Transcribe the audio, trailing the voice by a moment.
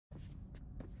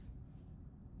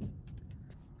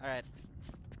Alright.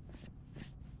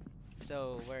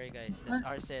 So, where are you guys? That's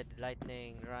Arsid,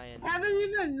 Lightning, Ryan. Haven't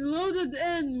even loaded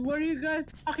in. What are you guys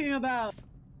talking about?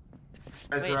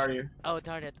 Guys, Wait. where are you? Oh,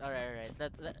 darn it. Alright.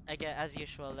 Again, as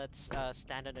usual, let's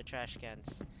stand on the trash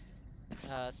cans.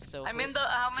 So I'm in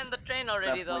the train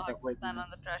already though. Wait, Stand on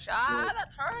the trash. Ah, Wait. that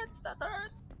hurts. That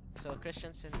hurts. So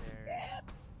Christian's in there.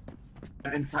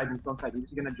 I'm inside. I'm still inside.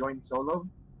 Is he gonna join solo?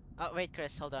 Oh, wait,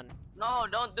 Chris, hold on. No,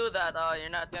 don't do that. Oh, you're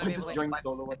not gonna be able Just to join fight.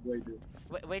 solo. What do I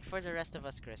do? Wait for the rest of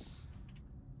us, Chris.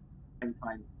 I'm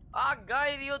fine. Ah,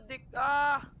 guy, you dick.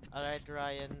 Ah. Alright,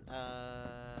 Ryan,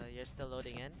 you're still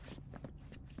loading in?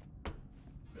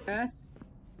 Yes.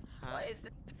 Huh? Why is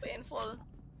this painful?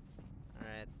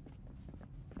 Alright.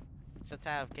 So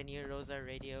Tav, can you ROZAR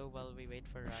radio while we wait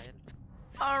for Ryan?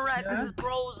 Alright, Yeah? this is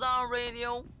ROZAR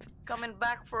Radio. Coming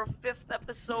back for a 5th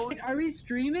episode. Wait, are we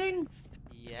streaming?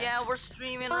 Yes. Yeah, we're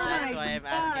streaming Oh right That's my why I'm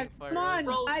God, asking for come on,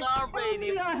 ROZAR. I ROZAR told you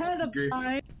radio. ahead of Okay.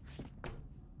 time.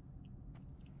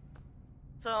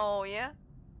 So yeah,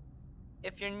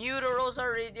 if you're new to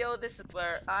ROZAR Radio, this is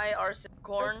where I, Arsid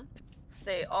Corn,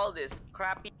 say all this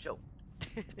crappy joke.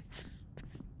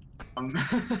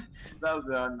 That was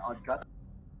an odd cut.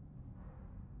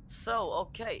 So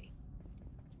okay,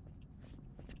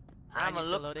 Ryan, I'm you gonna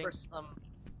still look loading? for some.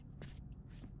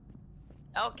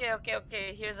 Okay.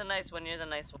 Here's a nice one.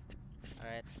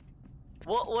 Alright.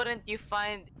 What wouldn't you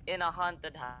find in a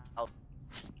haunted house?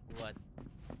 What?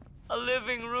 A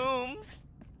living room.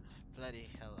 Bloody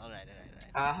hell. Alright.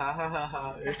 Ha ha ha ha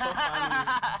ha. You're so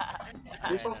funny.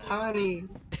 You're so funny.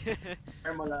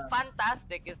 Carmela.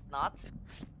 Fantastic, is it not?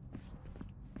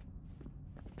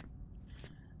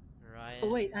 Ryan.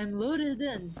 Oh, wait, I'm loaded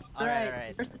in.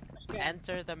 Alright. Where's the-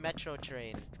 Enter the metro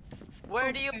train.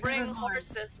 Where do you Okay, bring never mind.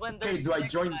 horses when Hey, there's do I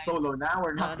six join guys? solo now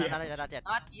or No, not? no, yet? not yet.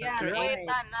 Not yet. Create- Wait,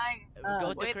 Anay.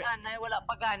 Go to Wait, Anay, wala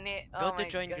pa gani. Go Oh to my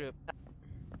join God. group.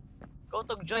 Go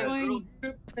to join Join group.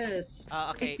 group this.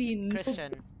 Okay, I see no-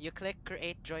 Christian, you click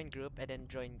create join group and then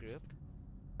join group.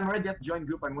 I'm already at join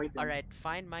group. I'm waiting. Alright,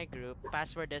 find my group.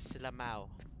 Password is Lamau.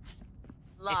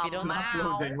 Lamau. don't It's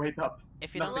not loading. Wait up.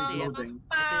 If you don't Nothing's see it, loading.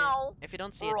 Pow. if you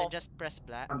don't see it, then Rough. just press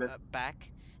Found it.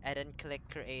 back and then click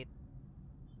create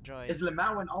join. Is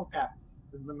Lamau in all caps?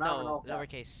 Is Lamau in all No,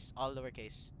 caps? lowercase, all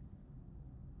lowercase.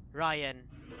 Ryan,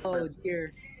 Oh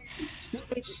dear.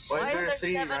 Wait, Why is is there there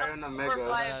 3 7 Ryan over Omegas?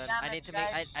 5? I need to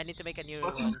make I need to make a new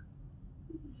What's- one.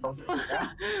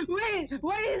 wait,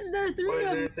 why is there Why three is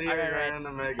of there them? 3 Alright, Ryan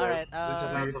Omegas? Alright, This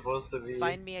is not supposed to be.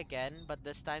 Find me again, but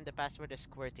this time the password is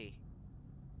QWERTY.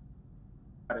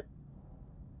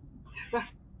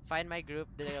 Find my group.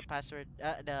 The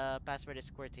password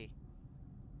is QWERTY.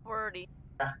 Wordy.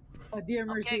 Oh dear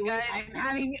mercy, Okay, wait, guys. I'm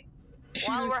having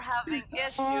While we're issues. having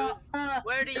issues,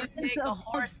 where do you There's take a a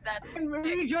horse that's I'm sick?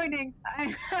 rejoining.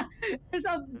 There's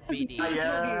a VD. There's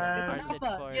Arsid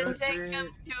a for- You take him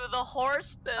to the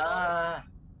hospital.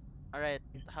 Alright,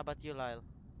 how about you, Lyle?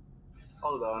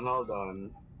 Hold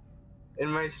on. In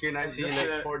my screen, I see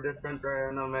like 4 different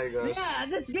Ryan Omegas. Yeah,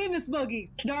 this game is buggy.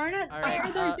 Darn it! Why Alright,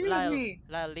 are there three of Lyle, me?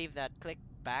 Lyle, leave that. Click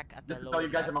back at the Just to lower tell you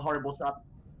guys left. I'm a horrible shot.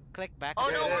 Click back. Oh,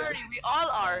 at don't the- worry, we all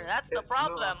are. That's the It's no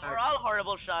problem. We're effect. all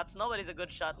horrible shots. Nobody's a good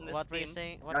shot in this What were you team.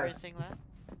 saying? What were you saying, Lyle?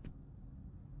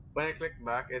 When I click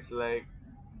back, it's like,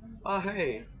 oh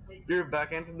hey, you're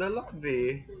back into the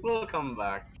lobby. Welcome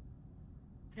back.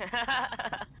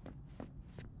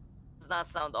 Does not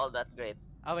sound all that great.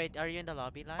 Oh wait, are you in the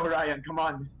lobby, Lyle? Orion, come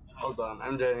on. Hold on,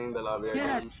 I'm joining the lobby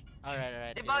Yeah. again.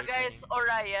 Alright. Diba you're guys, joining.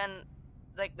 Orion,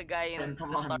 like the guy in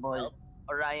Come the on, Star boy. Belt,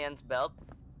 Orion's belt.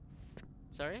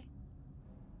 Sorry?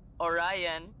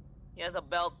 Orion, he has a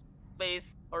belt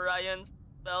base. Orion's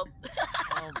belt.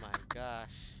 Oh my gosh.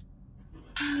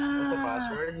 What's the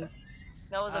password?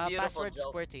 That was a beautiful Password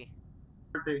joke. QWERTY.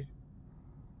 Okay.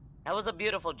 That was a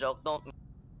beautiful joke. Don't.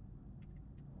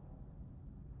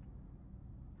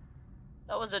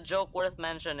 That was a joke worth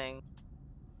mentioning.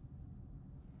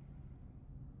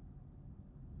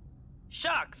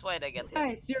 Shucks! Why'd I get hit?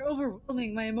 Guys, you're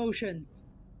overwhelming my emotions.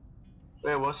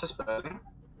 Wait, what's the spelling?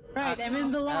 Right, I'm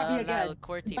in the lobby again. Lyle,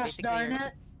 QWERTY. Gosh Basically, darn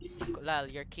your, it. Lyle,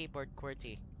 your keyboard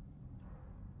QWERTY.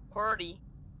 QWERTY.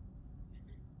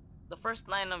 The first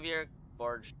line of your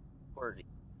board. QWERTY.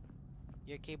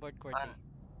 Your keyboard QWERTY.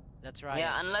 That's right.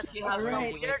 Yeah, unless you have some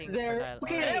Alright, weird. waiting there. for Lyle.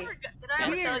 Okay. Did I Alright. ever, did I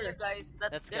ever tell Here. you guys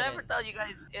that? Let's Did get I ever in. tell you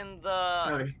guys in the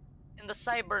Really?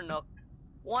 Cyber Nook,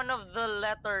 one of the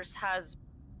letters has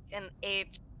an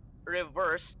H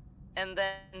reversed, and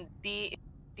then D.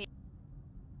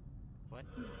 What?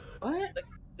 What?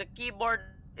 The keyboard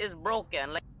is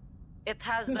broken. Like it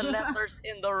has the letters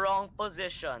in the wrong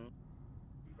position.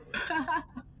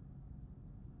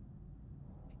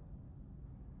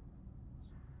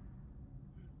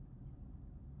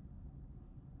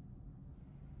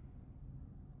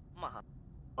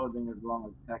 loading as long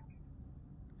as heck.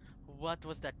 What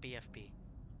was that PFP?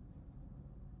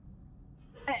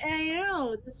 I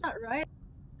know, that's not right.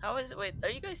 How is it? Wait, are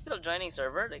you guys still joining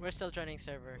server? Like, We're still joining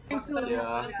server. I'm still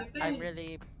Yeah. I'm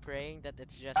really praying that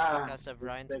it's just Ah, because of this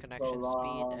Ryan's takes so connection speed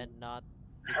long. and not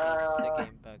because the Ah.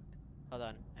 game bugged. Hold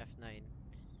on, F9.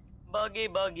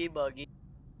 buggy.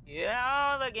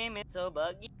 Yeah, the game is so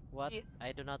buggy. What?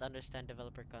 I do not understand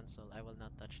developer console. I will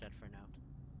not touch that for now.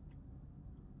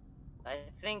 I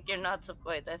think you're not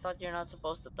wait, I thought you're not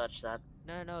supposed to touch that.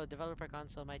 No, developer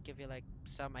console might give you like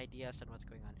some ideas on what's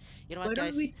going on. You know Why what,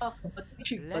 don't we guys? talk about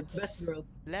Fishing Bug, Let's best girl?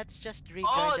 let's just rejoin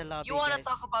Oh, the lobby, you wanna guys.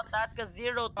 talk about that? Cause 02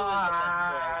 is the best girl.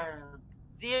 Ah.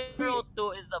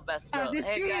 02 is the best girl. This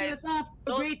Hey stream guys, is off to a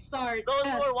those- great start. those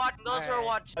yes. who are watching, Alright. This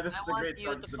I is a want great you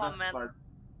start. to It's the best comment start.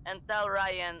 and tell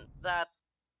Ryan that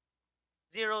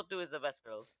 02 is the best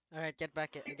girl. Alright, get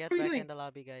back What are we back doing? in the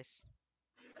lobby, guys.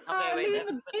 Okay, wait. Leave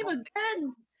the game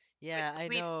again! Yeah, I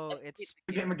tweet- know let's it's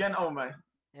The game again. Oh my.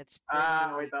 it's Ah,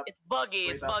 pretty. wait up. It's buggy.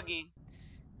 Wait It's up. buggy.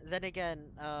 Then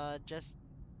again, just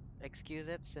excuse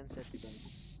it since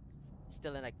it's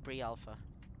still in like pre-alpha.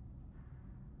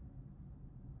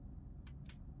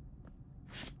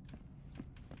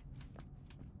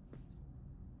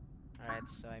 Alright,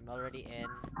 so I'm already in.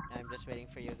 I'm just waiting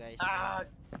for you guys. Ah,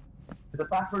 Is the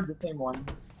password the same one?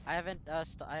 I haven't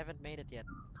made it yet.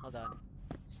 Hold on.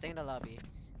 Stay in the lobby.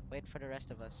 Wait for the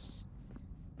rest of us.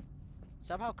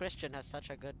 Somehow Christian has such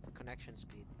a good connection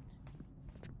speed.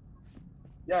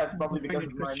 Yeah, it's probably because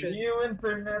of my Christian. new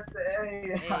internet.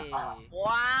 Hey. Hey,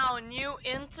 wow, new your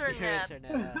internet.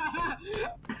 internet.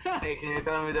 Hey, can you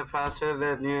tell me the password of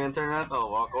that new internet?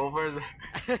 I'll walk over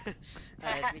there.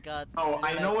 Alright, we got. Oh,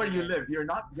 I know where you again. live. You're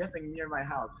not getting near my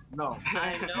house. No.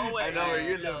 I know where I know where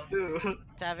you you live live. too.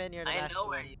 Tavin, you're the I last know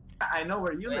where one. you. I know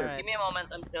where you Wait, live. Alright. give me a moment.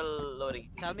 I'm still loading.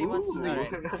 Tell me once. Ooh.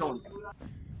 Alright, Don't.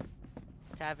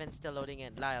 Tavin's still loading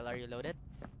in. Lyle, are you loaded?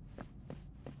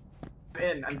 I'm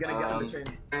in. I'm gonna get on the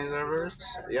train. Train servers?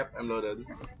 Yep, I'm loaded.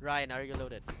 Ryan, are you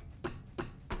loaded?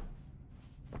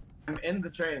 I'm in the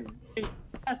train.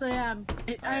 Yes, I am.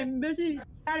 I'm busy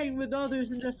chatting with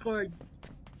others in Discord.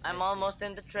 I'm I see. almost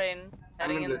in the train. I'm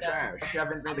Heading in the trash. You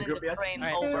haven't I'm made the in group the yet? train.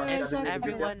 Alright, Over. Yeah, is yeah, yeah.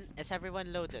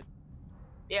 everyone loaded?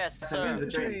 Yes, I'm in sir.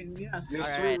 the train. Yes. Yes,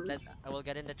 Alright, sir. I will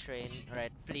get in the train.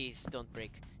 Alright, please don't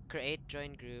break. Create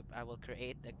join group. I will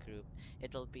create a group.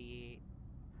 It will be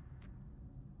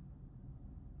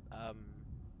um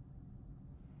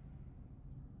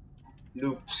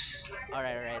Loops.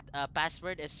 alright.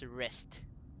 Password is wrist.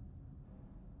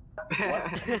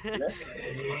 What?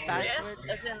 Yes, Password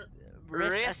as in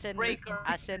wrist breaker.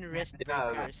 as in wrist Yeah.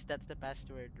 breakers. That's the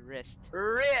password. Wrist.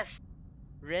 Wrist.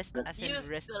 Wrist as in Use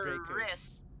wrist the breakers.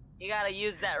 wrist. You gotta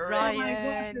use that Oh wrist. my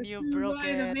Ryan, God, you there's two broke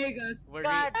Ryan it. Omegas. We're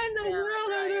God Why in the damn it,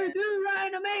 world are there Ryan. two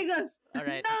Ryan Omegas?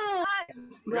 Alright. No!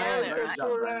 Damn it, Good Ryan.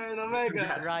 job, Ryan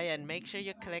Omega. Ryan, make sure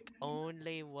you click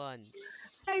only once.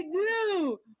 I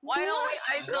do! Why don't What?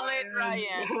 we isolate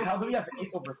Ryan? How do we have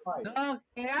 8/5?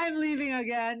 Okay, I'm leaving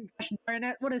again. Gosh darn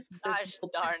it, what is this? Gosh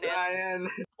darn it. Ryan.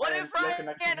 What Ryan, if your Ryan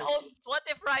connection is- hosts? What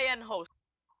if Ryan hosts?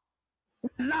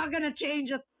 It's not gonna change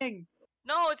a thing.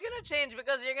 No, it's gonna change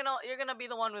because you're gonna be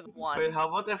the one with one. Wait, how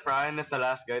about if Ryan is the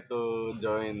last guy to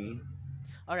join?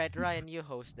 Alright, Ryan, you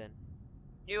host then.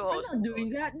 You I'm host. not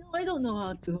doing that. No, I don't know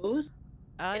how to host.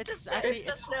 It's just- actually it's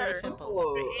it's just very there.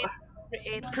 simple.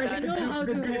 Create I Create know group, how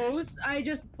good to group. host. I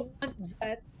just don't want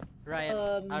that. Ryan,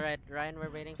 Um, alright, Ryan,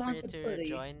 we're waiting for you to responsibility.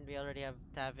 join. We already have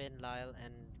Tavin, Lyle,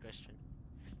 and Christian.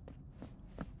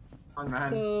 Oh man.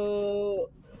 So,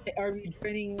 are we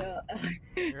joining?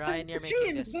 Ryan, you're the making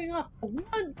stream is this. going off a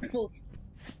wonderful.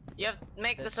 You have to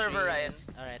make the stream server, Ryan. is-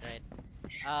 Alright.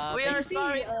 We are see,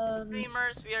 sorry, um,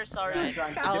 streamers. We are sorry.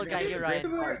 Right. I'll guide you, Ryan.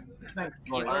 Thanks,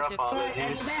 You boy. go Our to Right, I'm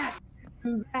apologies. back.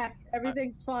 I'm back.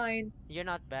 Everything's fine. You're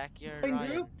not back, you're Join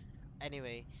Ryan. group?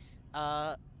 Anyway,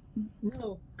 No,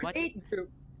 What? create group.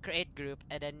 create group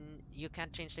and then you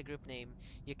can't change the group name.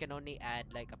 You can only add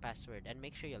like a password and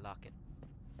make sure you lock it.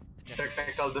 Just in case.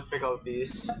 Technical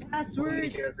difficulties. Password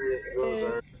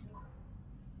ROZAR. is.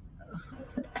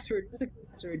 Password. What's the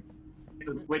password?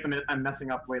 Wait a minute, I'm messing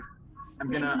up. Wait.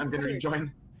 I'm gonna Sorry.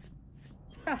 rejoin.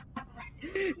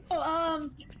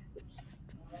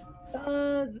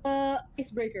 No, the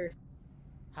icebreaker.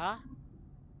 Huh?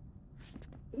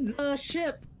 The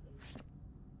ship.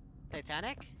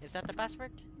 Titanic? Is that the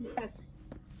password? Yes.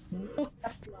 No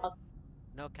caps lock.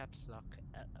 No caps lock.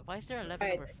 Why is there 11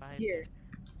 Right, over 5? here.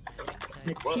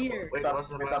 Titanic. It's here. Wait, what's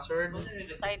the password?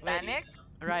 Titanic.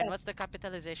 Ryan, Yes. what's the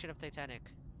capitalization of Titanic?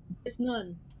 It's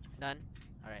none. None?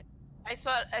 Alright. I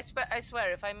swear,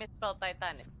 if I misspell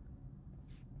Titanic.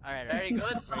 Alright, Very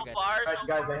good so We're good. far. Alright,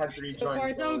 guys, I had to So rejoin.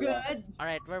 far, so yeah. good.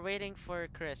 Alright, we're waiting for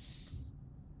Chris.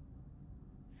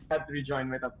 I had to rejoin.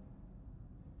 Wait up.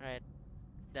 Alright,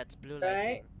 that's blue Right.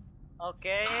 lightning.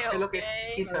 Okay, Hey, look, it's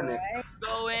okay. Titanic. Alright.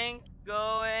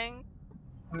 Going.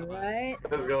 Come on. Alright.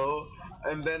 Let's go.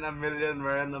 And then a million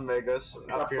Maran Omegas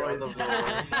appear out of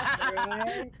nowhere.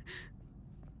 Alright.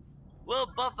 We'll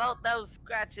buff out those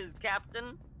scratches,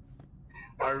 Captain.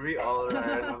 Are we all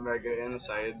Maran Omega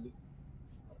inside?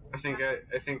 I think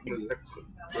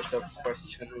that's the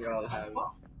question we all have.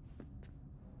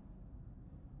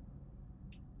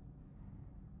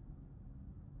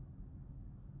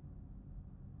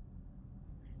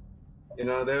 You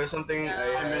know, there was something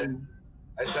I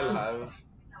still have.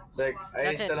 It's like I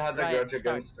That's it, still had a Ryan, grudge start.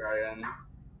 against Ryan.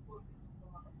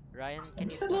 Ryan, can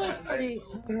you Slow start? party.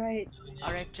 Alright.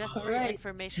 Alright, just for your Alright.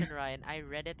 information, Ryan, I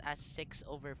read it as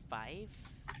 6/5.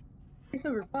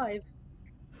 6/5.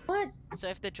 What? So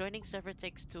if the joining server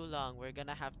takes too long, we're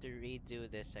gonna have to redo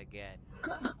this again.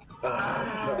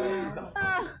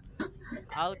 Ah.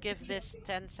 I'll give this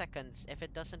 10 seconds. If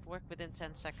it doesn't work within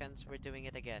 10 seconds, we're doing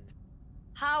it again.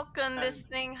 How can this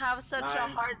thing have such a 9,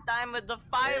 hard time with the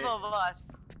 5 8. of us?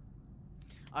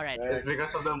 Alright, It's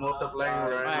because of the multiplying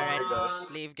Maran Alright.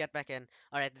 Omegas. leave, get back in.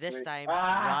 Alright, this Wait. time,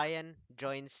 Ah. Ryan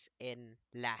joins in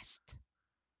last.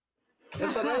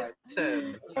 That's what I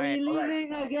said. Are you Alright,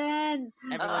 leaving again?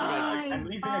 everyone leave. Oh my I'm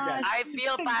leaving gosh. again. I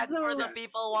feel bad for the So-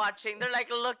 people watching. They're like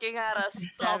looking at us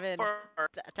Tavin. suffer.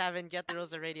 Tavin, get the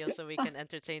ROZAR radio so we can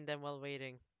entertain them while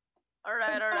waiting.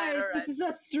 Alright. Guys, this is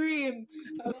a stream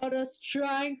about us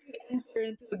trying to enter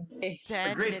into a game.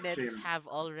 10 great minutes stream. have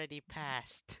already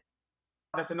passed.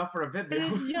 That's enough for a And video.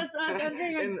 it's just us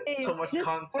entering a And game. so much Just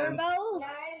content. doorbells?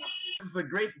 This is a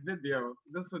great video.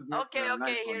 This would make Okay, a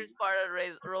nice here's part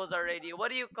of Rosa Radio. What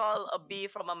do you call a bee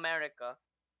from America?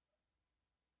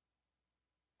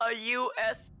 A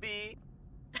USB.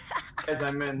 one. Guys,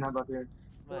 I'm in. How about you?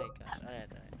 My gosh, alright.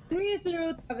 Can we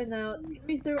throw Tavin out? Can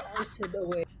we throw Arsid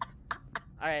away?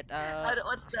 Alright,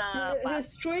 What's the His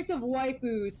pass? choice of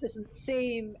waifus is the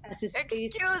same as his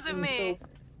taste Excuse in me.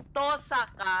 jokes.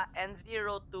 Tosaka and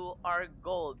 02 are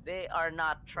gold. They are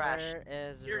not trash. where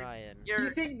is You're- Ryan?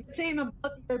 You think the same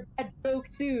about your bad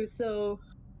jokes too, so...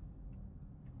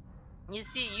 You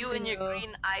see, you and your No.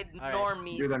 green-eyed Alright.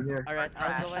 normie. Dude, I'm here. Alright,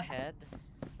 I'll go trash. ahead.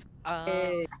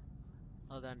 Hey,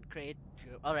 Hold on, create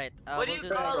group. Alright, What do we'll you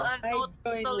do call this. I an joined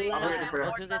totally last.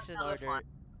 We'll do this in order. elephant?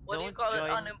 What do you Don't call join-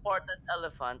 an unimportant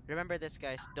elephant? Remember this,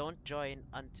 guys. Don't join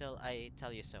until I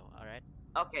tell you so. Alright.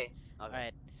 Okay.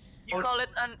 Alright. You call it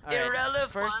an Alright.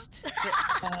 irrelevant. First.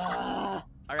 Ah,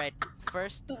 Alright.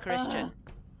 First, Christian.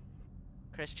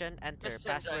 Christian, enter.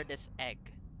 Christian, Password is egg.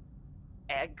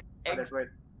 egg. Wait.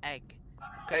 Egg.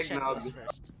 Christian Eggnog. goes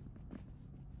first.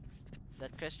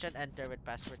 Let Christian enter with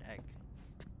password egg.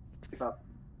 Wait up.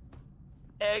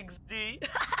 XD.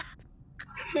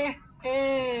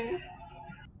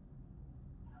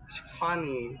 It's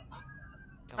funny.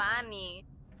 Come on. Fanny.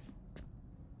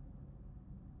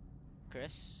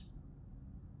 Chris.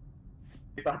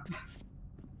 Wait up.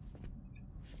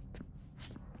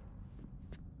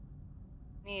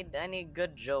 I need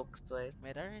good jokes, wait.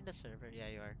 Wait, are you in the server? Yeah,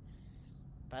 you are.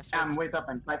 Cam, Password. wait up.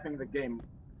 I'm typing the game.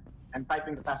 I'm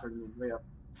typing the password. Wait up.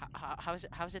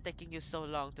 How's it taking you so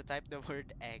long to type the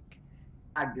word egg?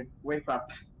 Ag. Wait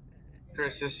up.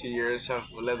 Chris's years have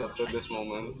led up to this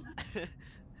moment.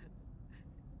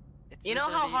 It's You know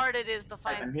how literally- hard it is to I'm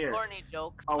find here. corny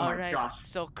jokes? Oh my Alright, gosh.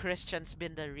 so Christian's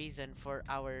been the reason for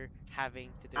our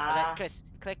having to do. Ah. Alright, Chris,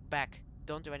 click back.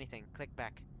 Don't do anything. Click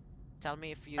back. Tell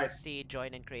me if you Right. see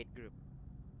join and create group.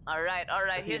 Alright,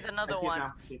 I see here's it. another I see it one.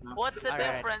 now. I see it now. What's the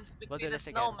Alright, difference we'll do between a this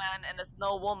again. snowman and a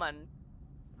snow woman?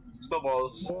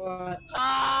 Snowballs. what?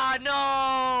 Ah,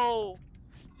 no!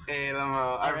 Hey, I've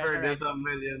Alright, heard this a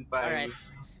million Alright.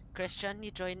 times. Christian,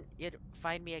 you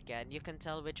find me again. You can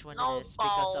tell which one No it is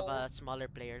because of balls. a smaller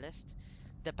player list.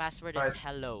 The password is Right.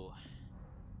 hello.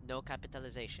 No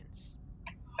capitalizations.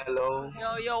 Hello.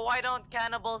 Yo, why don't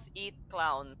cannibals eat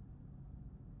clown?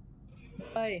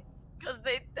 Why? Because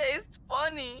they taste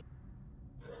funny.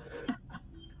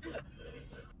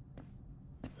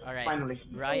 Alright. Finally.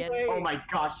 Ryan, Wait. Oh my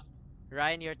gosh.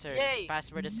 Ryan, your turn. Yay.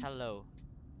 Password is hello.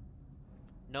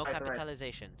 No Right, right.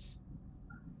 capitalizations.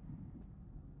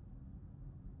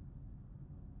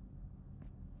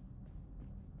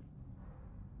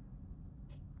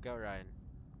 Go, Ryan.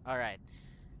 Alright.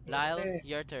 Lyle, Okay.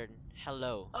 your turn.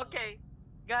 Hello. Okay,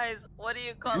 guys, what do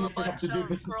you call a We have bunch to do of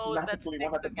this crows that systematically,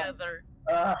 stick one at a time. together?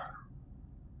 Ah.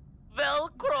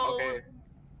 Velcros! Okay.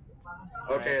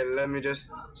 Okay, let me just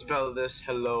spell this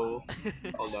hello.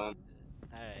 Hold on.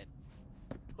 Alright.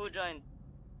 Who joined?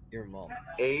 Your mom.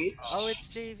 H Oh, it's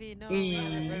JV. No, E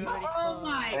we're already Oh full.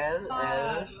 my L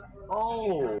god.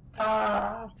 L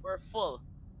O. We're full.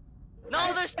 No,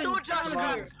 Right. there's two Josh Come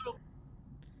on. Grabs group.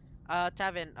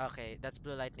 Tavin. Okay, that's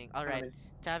Blue Lightning. All right,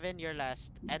 Tavin, you're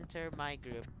last. Enter my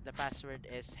group. The password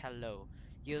is hello.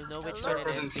 You'll know which Hello. one Sir,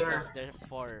 it is present, sir. because there are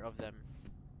four of them.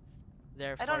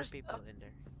 There are I don't four understand. people in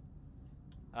there.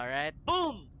 All right,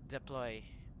 Boom! deploy,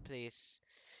 please.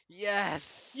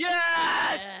 Yes.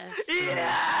 Yes! Yes.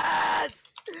 Yes!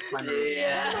 Finally.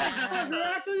 Yes! They're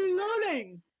actually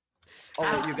loading. Oh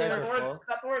wait, you guys are That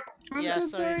full? worked. I'm Yeah, so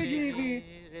sorry, sorry, JV.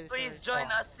 JV. Really Please sorry.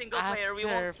 join us single player. We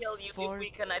After won't kill you if we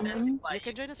can Mm, identify you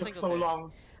can join a Took single so player.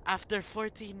 long. After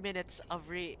 14 minutes of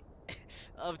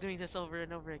of doing this over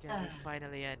and over again, we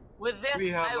finally end. With We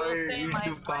this, have I our will say my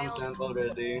YouTube final. content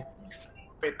already.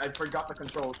 Wait, I forgot the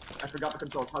controls.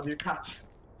 How do you catch?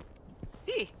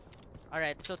 See. All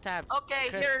right, so Tab. Okay,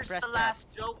 Chris, here's press the tab. last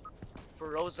joke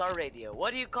for ROZAR Radio.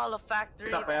 What do you call a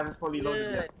factory? Wait up, I haven't fully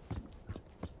loaded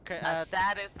Good. yet. A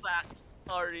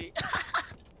satisfactory.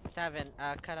 Tavin,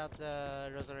 cut out the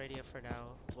Rosa Radio for now.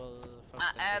 We'll focus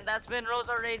on And that's been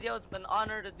ROZAR Radio. It's been an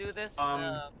honor to do this.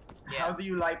 How Yeah. do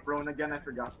you light Roan again? I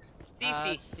forgot.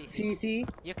 CC. CC. CC.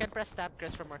 You can press tab,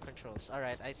 Chris, for more controls. All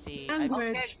right, I see.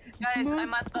 Language. Okay, guys,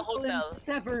 I'm at the hotel.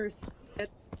 Severs.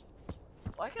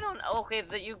 Why can I? Okay,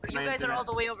 you My guys are all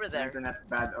the way over My there. internet's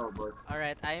bad. Oh boy. All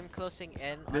right, I am closing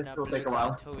in This on a will blue take a while.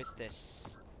 dot. Who is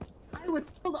this? I was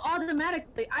killed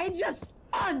automatically. I just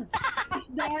spun. Gosh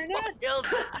darn it. Killed.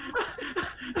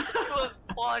 He was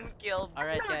spawn killed. All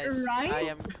right, Not guys.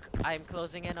 right. I am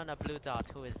closing in on a blue dot.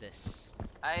 Who is this?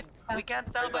 We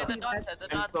can't tell by the dots. The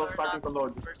I'm dots still are starting not to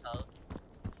load. universal.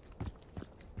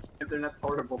 Internet's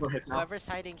horrible right now. Whoever's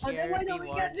hiding Oh, then here, why be don't we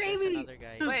warned. get There's JV? another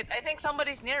guy. Wait, I think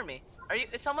somebody's near me.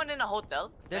 Is someone in a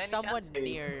hotel? There's By any someone chance?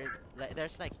 near.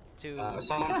 There's like two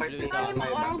Someone fight blue me dots. I'm my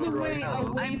all the back way right now.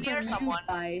 away I'm near from someone.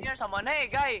 you guys. Near someone. Hey,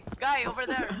 guy over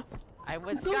there. I'm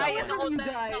with Go Guy in the someone. you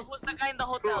hotel. guys. Who's the guy in the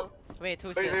hotel? Wait,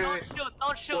 who's Wait, this? wait,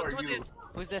 Don't shoot. Who are Who you? this?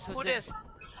 Who's this? Who's Who this? this?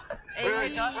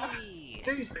 Hey!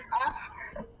 Please,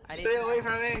 I stay need- away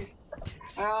from me.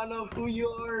 I don't know who you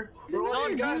are. Don't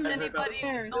Don't trust anybody.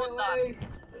 There. Don't talk. away.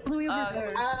 All the way over Uh,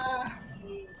 there. Ah.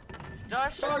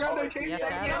 Josh, Oh god, they're chasing Yes, me.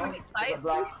 Sam? you have any It's a sight?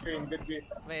 black screen. Good game.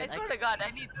 Wait, I swear to God,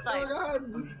 I need Oh sight.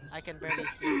 god. I can barely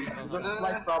hear people. It's Hold a on.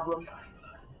 slight problem.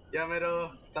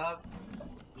 Yamero, stop.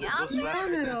 Yeah. Those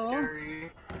flashlights Yamero. are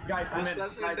scary. Guys, I'm Those in.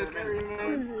 flashlights Guys, are I'm scary, in.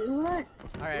 man. What?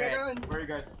 Alright, Where are you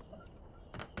guys?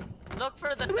 Look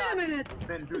for the Wait a dots. minute.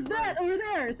 Then, Who's dude, that over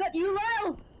there? Is that you,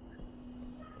 Lyle?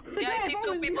 The Yeah, I guy see two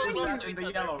following people behind close you. Who's that to in each the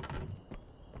other. yellow?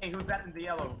 Hey, who's that in the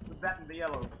yellow? Who's that in the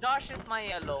yellow? Josh is my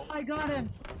yellow. I got him.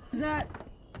 Is that?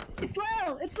 It's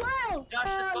Lyle. It's Lyle. Josh,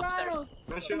 let's go Lyle. upstairs.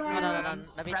 Don't shoot me, Hold hold on, man. hold on.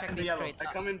 Let me Rat check in the these yellow. crates.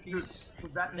 I come in peace.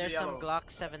 Who's that in There's the some yellow? Glock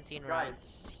 17 Guys.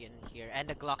 rounds in here, and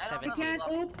a Glock I don't We 17. can't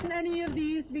open any of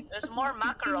these because There's more we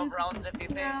Makarov use rounds if you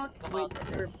think out. about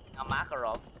Wait, a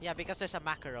Makarov. Yeah, because there's a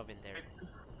Makarov in there.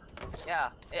 Yeah,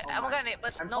 I'm my- gonna,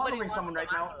 but I'm nobody following wants someone the right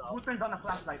now. Makarov. Who turned on a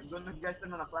flashlight? Don't you guys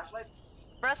turn on a flashlight?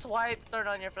 Press Y to turn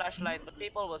on your flashlight, but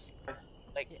people was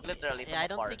like literally from Yeah, I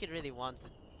don't afar. think you'd really want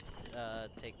to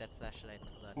take that flashlight.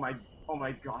 Hold on. Oh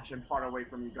my gosh, I'm far away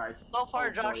from you guys. So far, Oh,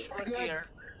 Josh, boy. we're Good. clear.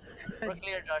 We're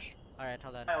clear, Josh. Alright,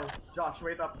 hold on. Lyle, Josh,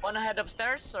 wait up. Wanna head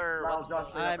upstairs or Lyle, what's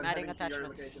Josh, the... wait up. I'm adding heading to your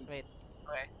attachments. location. Wait.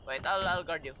 Okay, wait, I'll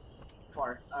guard you.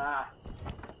 Far.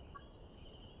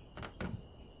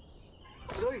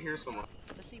 Do I hear someone?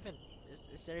 Is this even?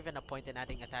 Is there even a point in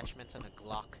adding attachments on a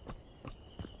Glock?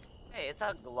 Hey, it's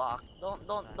a Glock.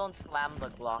 Don't slam the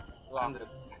Glock. I'm dead.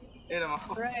 Hit him.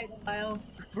 Right, Lyle.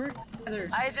 We're together.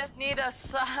 I just need a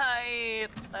sight.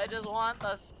 I just want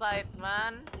a sight,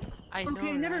 man. I know.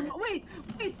 Okay, never right? mind.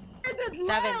 Wait. Where did Tavin,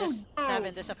 Lyle go?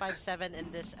 Tavin, there's a 5.7 in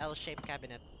this L-shaped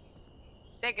cabinet.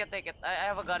 Take it. I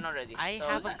have a gun already. I so-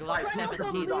 have a Glock Right,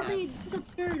 17 Tavin. tab. He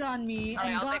disappeared on me Okay,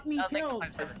 and I'll got take, me I'll take the killed.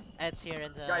 5.7. It's here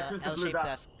in the Guys, who's the blue L-shaped dot?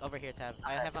 desk over here, Tab.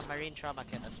 I have a marine trauma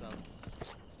kit as well.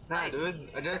 Nah, Nice. dude.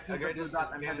 I just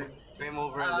I'm heading. came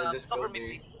over and they just Cover killed me,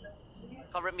 me. please.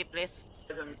 Cover me, please.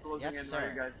 Guys, I'm closing Yes, in. sir. Where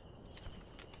are you guys?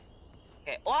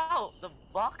 Okay. Wow, the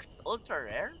box ultra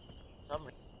rare.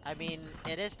 I mean,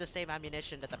 it is the same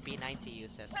ammunition that the P90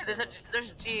 uses. There's so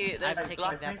there's I'm there's Guys, taking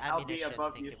I that think I'll be ammunition.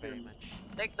 above Thank you you very soon. much.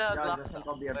 take the Guys, I Glock think stuff.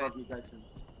 I'll be Wait, above you guys soon.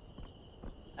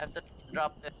 I have to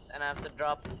drop it, and I have to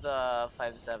drop the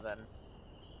 5.7,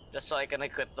 just so I can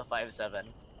equip the 5.7.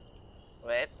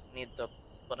 Wait, need to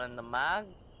put in the mag.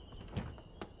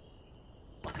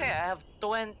 Okay, I have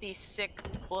 26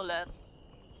 bullet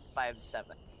 5.7.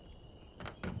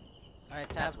 Alright,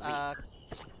 That's Tab,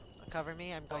 cover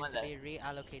me. I'm going Someone to be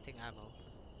reallocating ammo.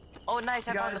 Oh, nice!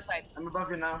 I found the Guys, site. I'm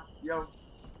above you now. Yo.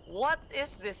 What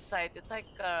is this site? It's like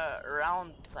a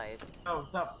round site. Yo,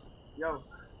 what's up? Yo.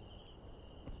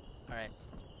 Alright.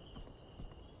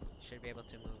 Should be able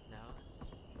to move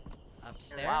now.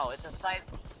 Upstairs. Wow, it's a site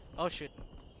Oh shoot.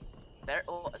 there.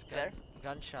 Oh, it's Gun there.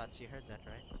 Gunshots, you heard that,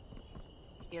 right?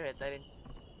 Hear it. I didn't.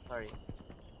 Sorry.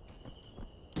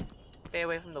 Stay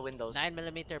away from the windows.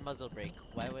 9mm muzzle brake.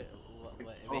 Why would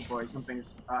Oh boy,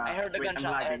 something's. I heard the wait,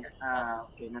 gunshot. I'm lagging.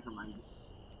 Okay, never mind.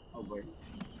 Oh boy.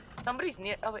 Somebody's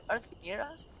near. Oh wait, are they near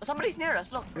us? Oh, somebody's near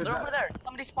us. Look, Who's they're that? over there.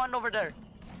 Somebody spawned over there.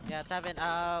 Yeah, Tavin,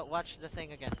 watch the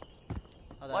thing again.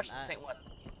 Hold Watch on, the thing. What?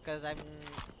 Cause I'm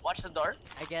Watch the door.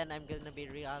 again I'm gonna be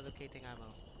reallocating ammo.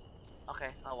 Okay,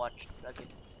 I'll watch. Okay.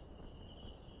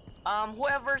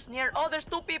 Whoever's near. Oh, there's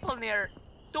 2 people near.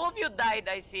 2 of you died.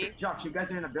 I see. Josh, you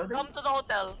guys are in a building? Come to the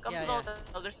hotel. Come Yeah, to the yeah.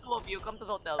 hotel. There's 2 of you. Come to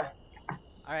the hotel.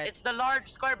 Alright, It's the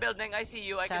large square building. I see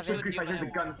you. I can Tavin. shoot Chris, you. I hear the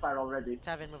gunfire already.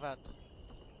 Tavin, move out.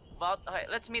 Okay,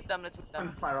 let's meet them. Let's meet them.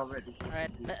 Gunfire already. Alright,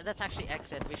 let's actually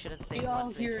exit. We shouldn't stay We in all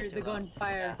one place hear for the too long.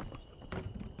 gunfire.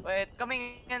 Wait,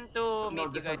 coming in to meet you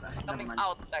this guys. one's- never Coming mind.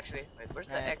 out, actually. Wait, where's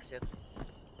the Right. exit?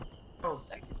 Oh,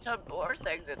 Where's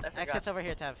the exit? I forgot. Exit's over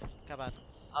here, Tav. Come on.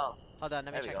 Oh, Hold on,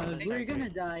 let me There we check go. the We're military gonna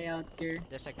grade. die out here.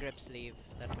 There's a grip sleeve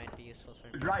that might be useful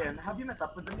for me. Ryan, have you met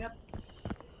up with them yet?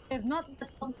 I have not met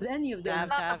up with any of them. Tab,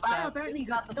 not tab, the back. tab. Apparently It's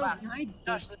got not the killed back. behind me.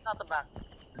 Josh, it's not the back.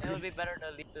 It would be better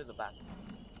to lead to the back.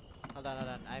 Hold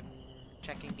on. I'm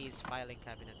checking these filing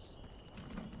cabinets.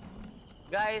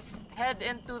 Guys, head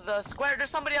into the square. There's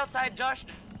somebody outside, Josh.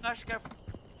 Josh, careful.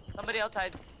 Somebody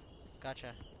outside.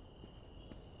 Gotcha.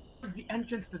 Where's the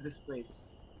entrance to this place?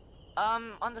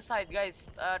 On the side, guys.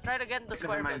 Try to get in the Never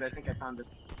square mind, I building. think I found it.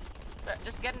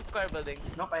 Just get in the square building.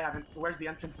 Nope, I haven't. Where's the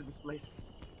entrance to this place?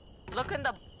 Look in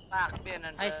the back, bin,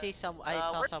 and I see some. I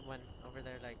saw where- someone over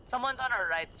there. Like, Someone's on our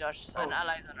right, Josh. An Oh.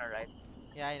 ally's on our right.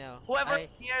 yeah, I know.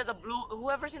 Whoever's near the blue,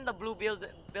 whoever's in the blue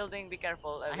building, be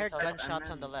careful. I heard saw- gunshots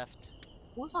on the left.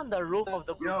 Who's on the roof of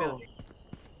the blue Yo. building?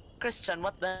 Christian,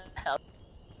 what the hell?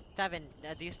 Tavin,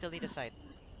 do you still need a sight?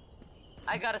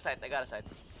 I got a sight.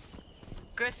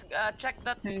 Chris, check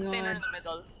that Hang container on. in the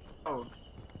middle. Oh,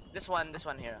 This one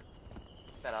here.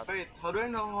 That out. Wait, how do I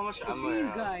know how much I ammo see I you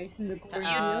have? guys in the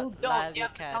Lyle, cornfield. Don't, you you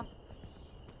have to can. count.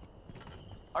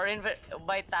 Or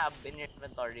by tab in your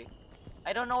inventory.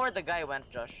 I don't know where the guy went,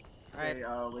 Josh. Alright,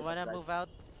 okay, wait, wanna guys. move out?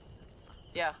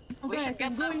 Yeah, Oh, we should guys, get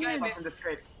I'm that going guy. in. Stuff in the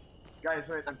crate. Guys,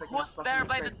 wait, I'm picking up Who's stuff there in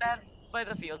by the crate. tent, by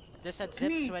the field? This said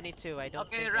Me. zip 22. I don't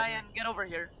Okay, think. Ryan, get over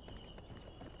here.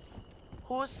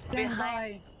 Who's Stand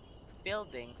behind by.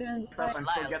 building? Stand Stuff, by. I'm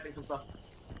Lyle. still getting some stuff.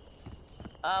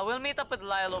 We'll meet up with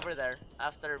Lyle over there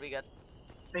after we get.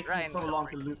 Takes Ryan, me so get long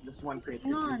over to loot this one crate.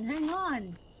 Hang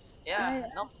on. Yeah,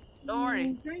 I- no, don't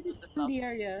worry. Try to Put this find up. the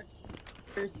area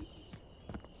first.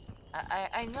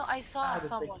 I know I saw this takes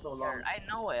someone so here. long. I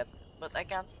know it, but I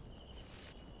can't.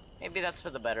 Maybe that's for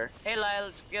the better. Hey Lyle,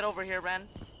 just get over here, man.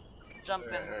 Jump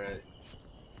in. Alright.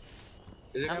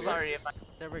 Is it I'm Chris? sorry if I-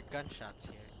 There were gunshots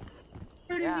here,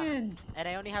 Turn Yeah. it in. and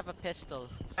I only have a pistol.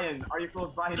 Ryan, are you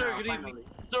close by Sir, now? good evening. Finally.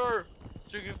 Sir.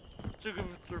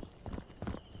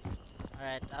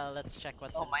 Alright, let's check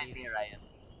what's Don't in mind these. me, Ryan.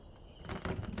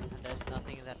 There's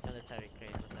nothing in that military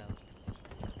crate. What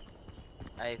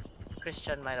the hell?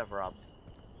 Christian might have robbed.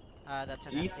 That's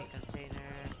an Eat. empty container.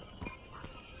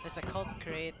 There's a cult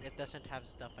crate. It doesn't have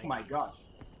stuff I Oh my need. gosh.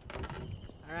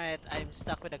 Alright, I'm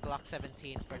stuck with a Glock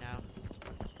 17 for now.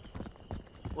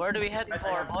 Where do we head I for,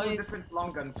 have two boys? different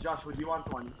long guns. Josh, would you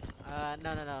want one?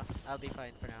 No. I'll be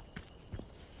fine for now.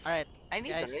 Alright, I need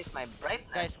guys- to raise my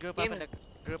brightness. guys, group Game up in is-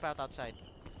 the group out outside.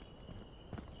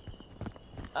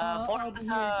 I'll Form be this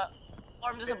here.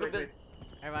 form this a blue building.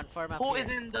 Everyone, form up Who here. is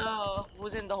in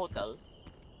the hotel?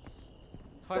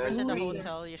 Whoever's in the Who is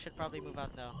there? hotel, you should probably move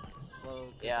out now. Well,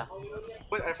 Yeah.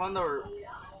 Wait, I found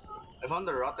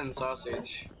the rotten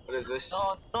sausage. What is this?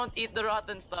 No, don't eat the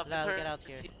rotten stuff. Lyle, It get out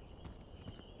hurts. here.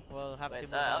 We'll have to Wait,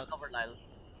 move I'll out. cover Lyle.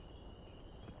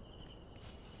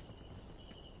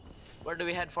 Where do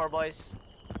we head for, boys?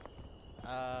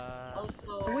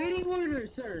 Also, Awaiting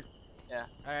orders, sir.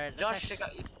 Alright, Josh,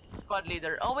 squad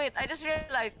leader. Oh wait, I just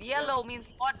realized yellow means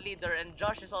squad leader, and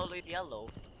Josh is always yellow.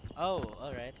 Oh,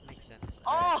 alright, makes sense. Oh,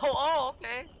 Alright. oh,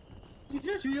 okay. You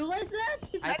just realized that?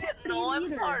 He's I I not didn't team know. I'm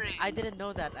leader. sorry. I didn't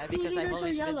know that Team because I've leaders are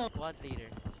always been yellow. squad leader.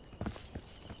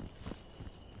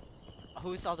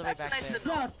 Who's all the way That's back nice there? to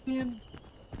know. Yeah, team.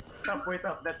 Wait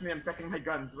up, that's me. I'm checking my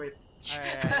guns. Wait.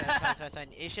 Alright, that's fine.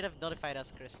 You should have notified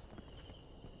us, Chris.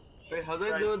 Wait, how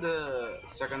do I do the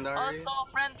secondary? Also,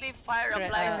 friendly fire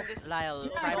applies in this. Lyle,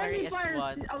 Yeah, primary friendly is fire is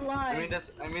 1. alive.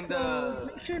 I mean So the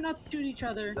make sure not to shoot each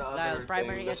other. the other Lyle, thing,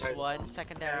 primary the is side- 1,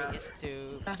 secondary Yeah. is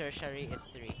 2, tertiary is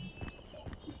 3.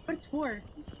 What's 4?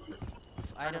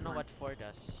 I don't know what 4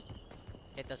 does.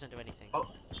 It doesn't do anything. Oh,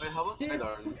 wait, how about Yeah.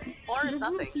 sidearm? 4 is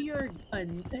nothing. Removes your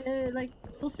gun. Like,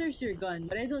 holsters your gun,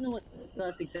 but I don't know what it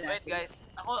does exactly. Wait, guys.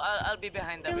 I'll be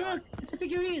behind Hey, everyone. look! It's a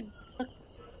figurine!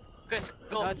 Chris,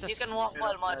 go. No, it's a You can s- walk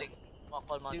while modding. Walk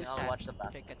while modding. I'll Susan watch the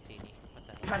back. Picatinny. What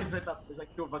the hell? Guys, wait up. There's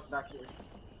like 2 of us back here.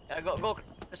 Yeah, go,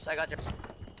 Chris. I got your.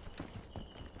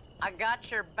 I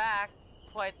got your back,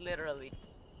 quite literally.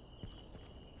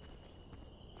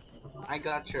 I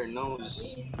got your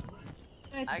nose.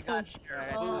 Let's I go. got your.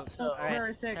 Alright, let's move. Oh, Alright, we're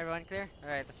is 6. everyone clear?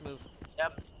 Alright, let's move.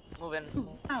 Yep. Moving.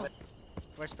 Ow.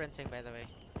 We're sprinting, by the way.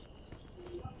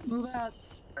 Move out.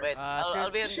 Wait,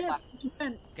 I'll be in the Shit! back.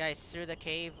 Man. Guys, through the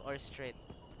cave or straight?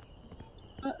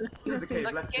 Through the cave.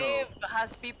 The Let's cave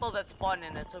has people that spawn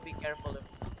in it, so be careful.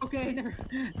 Okay, never.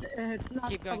 It's not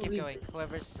Keep going, keep probably- going.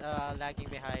 Whoever's lagging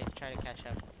behind, try to catch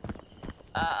up.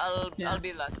 Yeah. I'll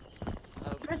be last.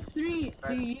 Press 3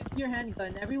 to use your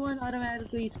handgun. Everyone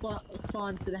automatically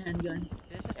spawn to the handgun.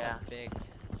 This is Yeah. a big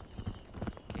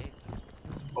cave.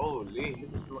 Holy.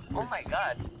 Oh my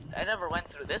god, I never went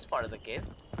through this part of the cave.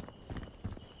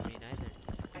 Me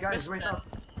neither. Guys, wait up.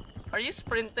 Are you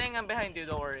sprinting? I'm behind you.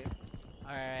 Don't worry.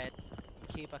 Alright,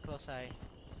 keep a close eye.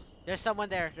 There's someone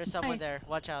there. There's someone Hey. there.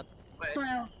 Watch out. Wait.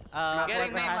 Smile. Getting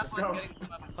Whoever main has, map.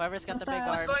 whoever's got the big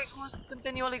Who's arms. Who's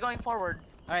continually going forward?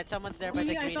 Alright, someone's there by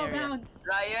the I green fell area. down.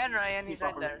 Ryan, he's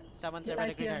right there. Someone's there Yes, by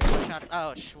the green yes. area. Watch out.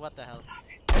 Oh, what the hell?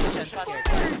 Jen's Shot. scared.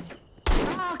 Fired!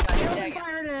 Ah, Yeah, kill yeah, and yeah.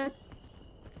 fire this!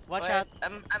 Watch Wait, out.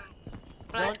 I'm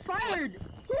Don't- Fired!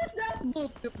 Who's that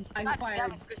bolt I'm God damn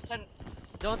fired? it, Christian.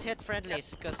 Don't hit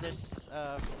friendlies, because there's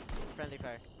friendly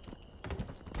fire.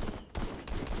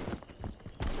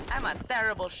 I'm a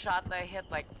terrible shot. I hit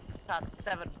like shot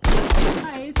 7.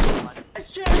 Guys,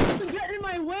 Christian, get in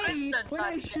my way Christian, when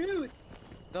I God damn. shoot!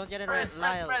 Don't get it Spread, right.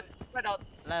 spread, Lyle, spread out.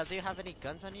 Lyle, do you have any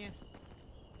guns on you?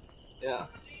 Yeah.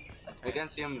 I can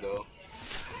see him though.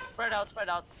 Spread out, spread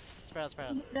out. Spread out, spread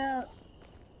out. Get out.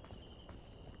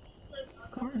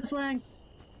 Cover the flanks.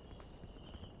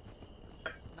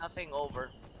 Nothing over.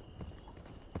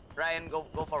 Ryan, go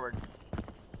forward.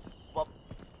 Whoop.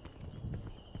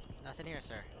 Nothing here,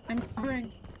 sir. I'm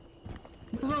covering.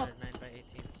 Those Move are up.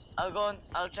 9x18s.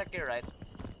 I'll check your right.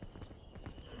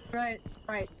 Right.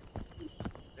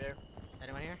 There.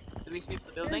 Anyone here? Do we sweep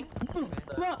the building? Move.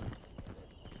 Move up.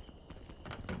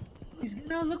 He's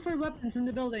gonna look for weapons in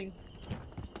the building.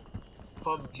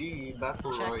 PUBG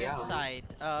Battle Check Royale. inside.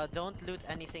 Don't loot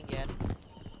anything yet.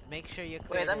 Make sure you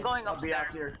clear Wait, the I'm going inside. I'll be out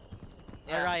upstairs.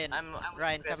 here. Ryan, I'm with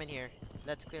Ryan, Chris. come in here.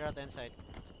 Let's clear out the inside.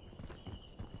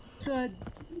 Good.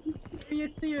 You're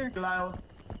clear. Lyle.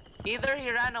 Either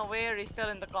he ran away or he's still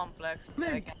in the complex. Come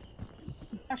in. I can't-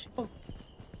 Gosh, oh,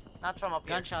 Not from up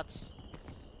here. Gunshots.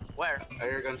 Where? I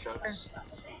hear gunshots.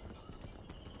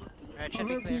 Alright, should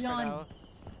be Over clear for beyond. now.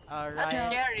 That's Ryan.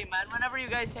 scary, man. Whenever you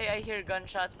guys say I hear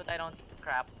gunshots, but I don't hear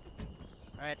crap.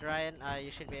 Alright, Ryan,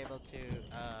 you should be able to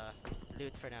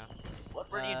loot for now. What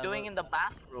were you doing in the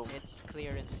bathroom? It's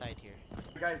clear inside here.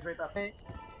 Guys, wait up.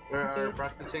 We're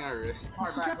practicing our wrists. Far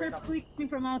back, shots wait are up. fleeing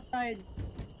from outside.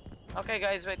 Okay,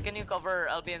 guys, wait. Can you cover?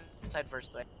 I'll be inside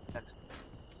first. Wait. Thanks.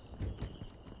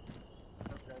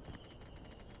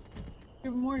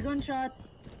 There are more gunshots.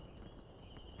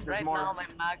 There's Right more. now, my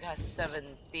mag has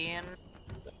 17.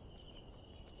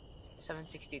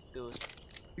 762.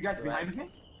 You guys behind me?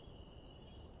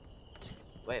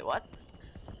 Wait, what?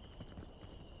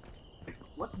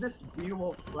 What's this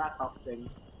dual laptop thing?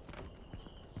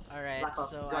 Alright, Laptop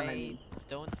so gun, I I mean.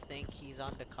 don't think he's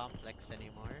on the complex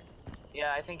anymore.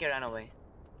 Yeah, I think he ran away.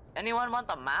 Anyone want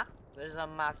a Mac? There's a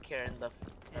Mac here in the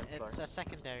third floor. It's a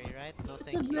secondary, right? No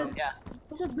thank you. Good. Yeah,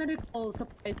 Lots of medical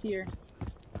supplies here.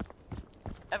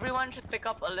 everyone should pick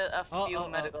up a Oh, few oh, oh.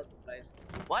 medical supplies.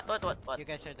 What? You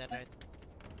guys heard that, right?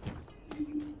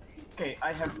 Okay,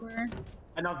 I have Where?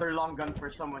 another long gun for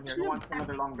someone here. Who wants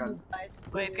another long gun?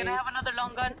 Wait, can I have another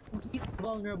long gun? It's completely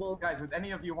vulnerable. Guys, would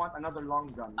any of you want another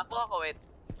long gun? Ako, wait.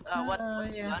 What's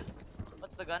yeah. the gun?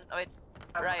 What's the gun? Oh, wait.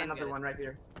 I have Ryan, another get it. one right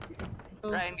here.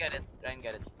 Ryan, get it. Ryan,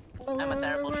 get it. Oh, I'm a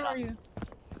terrible where shot. are you?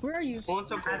 Where are you? Who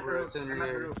wants a I'm at the cover? roof. It's in I'm at the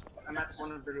here. roof. I'm at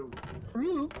one of the rooms.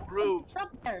 Roof? Roof. Stop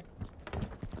there.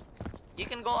 You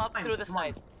can go up Fine, through the come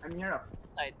on. side. I'm here up.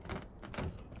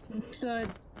 Understood.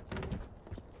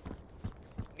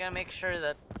 I'm gonna make sure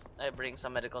that I bring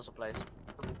some medical supplies.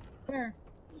 Where?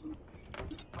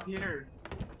 Up here.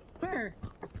 Where?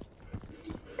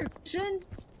 Here, Christian?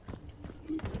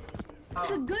 It's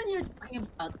a Oh, gun you're talking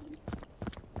about.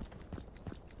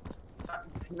 never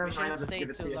We mind, I'll shouldn't just stay give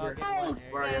it to too you long here. in Oh, one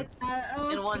Where are area. you?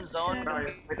 In one zone. Where are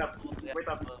you? Wait up. Yeah. Wait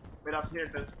up. Wait up here,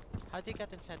 cause How do you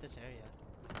get inside this area?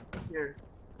 here.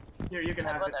 Here, you can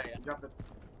Saan have ba it. area? Drop it.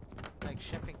 Like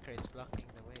shipping crates blocking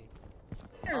the way.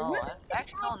 Here, Oh, where- I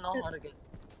actually don't know how to get.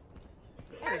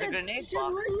 Hey, there's a grenade Christian,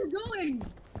 box. where are you going?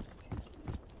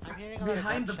 I'm hearing a lot of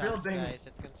Behind the gunshots, building. guys.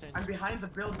 It concerns I'm me. behind the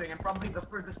building. I'm probably the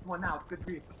furthest one out. Could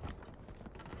be.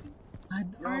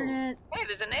 God darn it. Hey,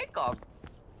 there's an ACOG.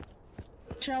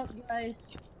 Watch out,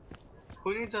 guys.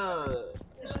 Who needs a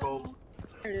scope?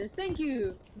 There it is. Thank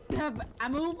you. You have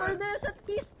ammo for this at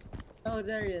least? Oh,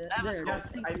 there you I have a there it scope.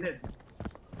 is. Yes, I did.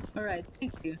 Alright,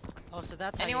 thank you. Oh, so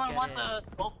that's how Anyone you want get a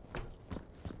scope?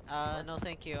 in. No,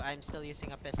 thank you. I'm still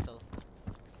using a pistol.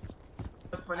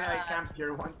 That's funny. I camped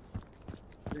here once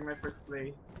during my first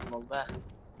play. Well, Bah.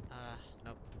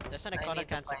 Nope. There's an I iconic need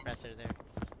to can find- suppressor there.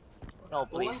 No,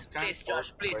 please, can't please,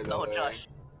 Josh, walk, please, by the no, way. Josh.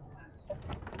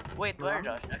 Wait, You where, want?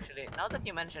 Josh? Actually, now that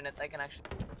you mention it, I can actually.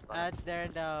 It's there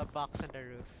in the box on the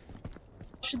roof.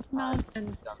 Watch the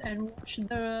mountains and watch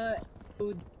the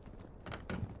road.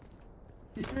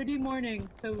 It's already morning,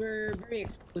 so we're very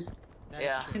exposed. That is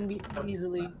Yeah. true. Can be seen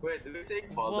easily. Wait, did we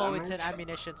take ball Whoa, damage? it's an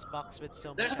ammunitions box with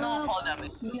so There's much. no Uh, fall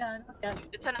damage. Yeah, not yet.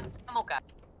 It's an ammo can.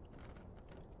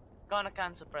 Gonna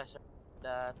can suppressor.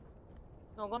 That.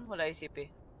 No, gun wala ICP.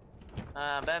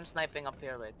 But I'm sniping up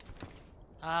here, wait.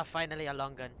 Finally a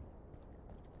long gun.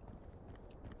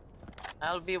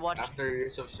 I'll be watching. After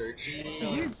years of search.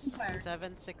 So Here's fire.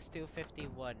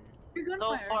 76251. You're So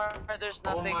gunfire. far, there's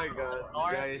Oh nothing. my god,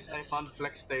 north. guys, I found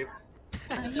flex tape.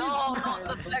 No,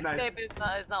 the flex Nice. tape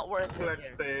is not worth it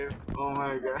Flex here. tape. Oh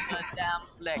my god. The damn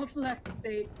flex. Flex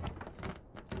state.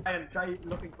 and try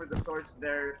looking for the swords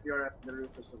there if you're at the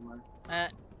roof or somewhere.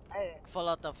 Full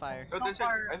auto fire. Oh, there's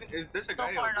far- I think there's a so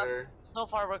guy far out not- there. So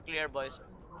far, we're clear, boys.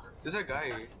 There's a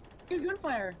guy. You're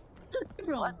gunfire. Where's it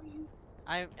from? What?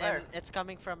 Where? It's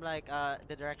coming from like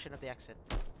the direction of the exit.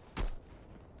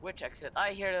 Which exit?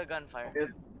 I hear the gunfire.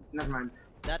 Never mind.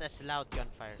 That is loud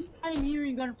gunfire. I'm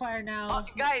hearing gunfire now. Oh,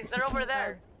 guys, they're over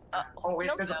there. Oh wait,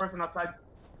 killed there's a them? person outside.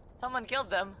 Someone killed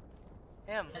them.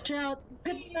 Him. Watch out.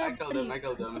 Get I killed him, I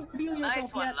killed him. Reveal Nice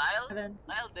yourself one, yet, Lyle. Evan.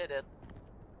 Lyle did it.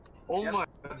 Oh Yep. my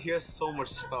god, he has so much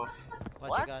stuff.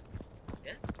 What's What? he got?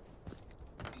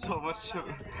 So much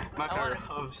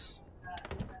Makarovs.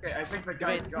 Okay, I think the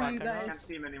guy's Wait, gone. you Makarov? guys. Can't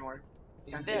see him anymore.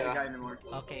 He's Can't see the dead. guy anymore.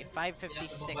 Okay,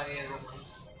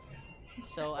 556.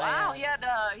 So Wow, I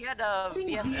he had a Think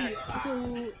PSS. he- So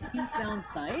he's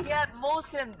downside. He had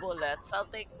Mosin bullets. I'll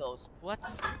take those.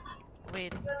 what's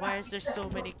wait, why is there so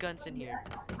many guns in here?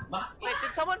 Wait,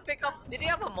 did someone pick up? Did he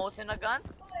have a Mosin a gun?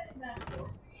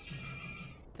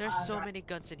 There's so many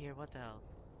guns in here, what the hell?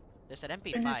 There's an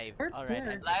MP5. work Alright,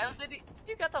 there. Lyle, did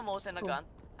you get a Mosin a gun?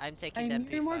 I'm taking the I'm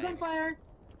hearing more MP5. gunfire.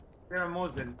 You're a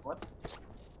Mosin. What?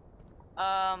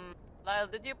 Lyle,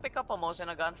 did you pick up a Mosin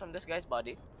a gun from this guy's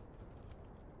body?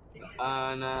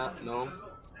 Nah, no.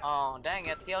 Oh, dang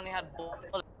it. He only had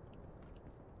bullets.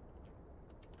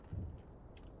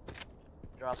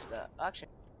 Drop the action.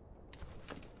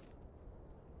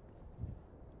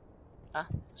 Ah,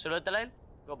 sulod na Lyle?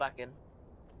 Go back in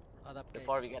Hold up, guys.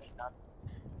 before we get shot.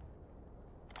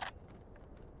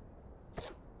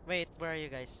 Wait, where are you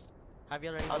guys? Have you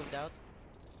already Out- moved out?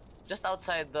 Just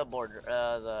outside the border,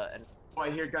 Oh, I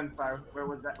hear gunfire. Where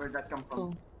was that? Where'd that come from?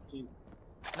 Oh. Jeez.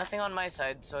 nothing on my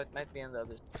side, so it might be in the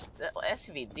other. The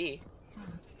SVD.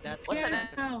 That's What's Here an-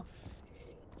 now.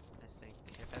 I think,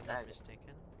 if I'm Tag. not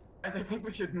mistaken. Guys, I think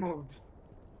we should move.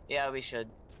 Yeah, we should.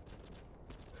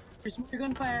 There's more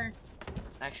gunfire.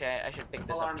 Actually, I should pick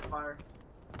this Alarm up. fire.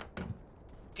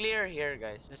 Clear here,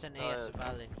 guys. There's an Uh, AS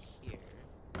Val in here.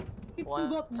 We One.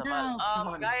 move up Sabal. now. Come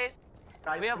on. Guys,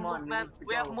 Guys, we have come on. movement. need to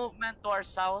We have go. movement to our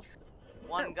south.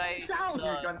 One guy. South!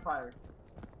 Hear gunfire.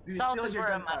 Do you South still is hear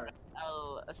where I'm gunfire? at.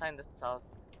 I'll assign the south.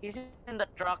 He's in the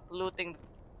truck looting.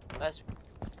 As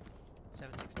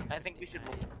 762. I think we should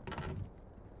move.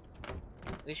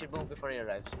 We should move before he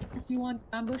arrives. Does he want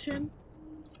to ambush him?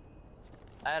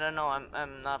 I don't know.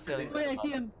 I'm not feeling. Wait, I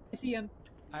see him. I see him.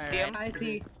 Alright. him? I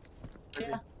see. Okay.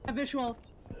 Yeah, a visual.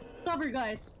 Cover,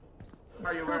 guys.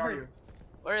 Where are you? Where are you?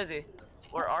 Where is he?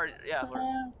 Where are? Yeah.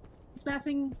 We're, He's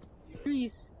passing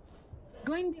trees.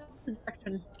 Going the opposite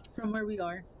direction from where we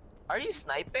are. are you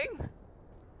sniping?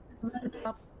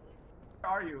 Up.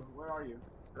 Where are you? Where are you?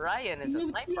 Ryan is He a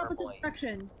moved the sniper opposite boy.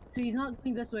 direction, so he's not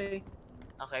going this way.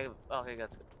 Okay. Okay,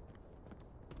 that's good.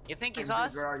 You think he I'm saw good,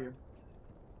 us? Where are you?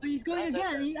 But he's going Right,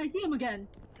 again. okay. I see him again.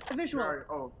 A visual. Where are you?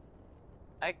 Oh.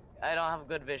 I don't have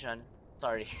good vision.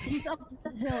 Sorry. He's up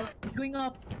that hill. He's going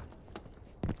up.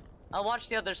 I'll watch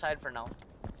the other side for now.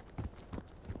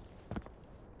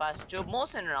 Pass tube.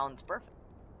 Mosin rounds. Perfect.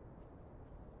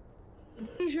 I'm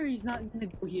pretty sure he's not gonna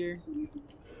go here.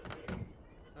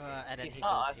 And then He he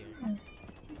saw goes us. here. And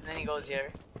then he goes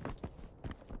here.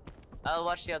 I'll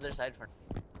watch the other side for.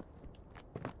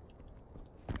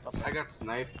 I got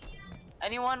sniped.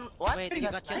 Anyone? What? Wait, you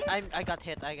got killed? I got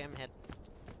hit. I am hit.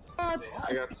 God,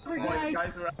 I got Guys. sniped.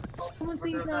 Guys are someone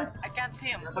sees us. I can't see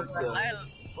him. What the? Lyle,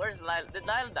 where's Lyle? Did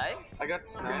Lyle die? I got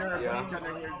sniped, yeah.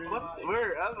 What?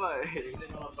 Where am I?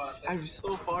 I'm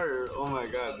so far. Oh my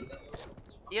god.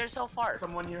 You're so far.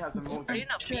 Someone here has a motor. Are you in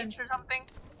a beach or something?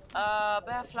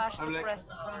 Bear flash I'm like-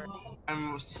 suppressor.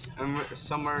 I'm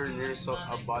somewhere near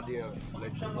a body of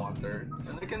like water,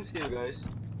 and I can see you guys.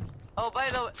 Oh, by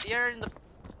the way, you're in the.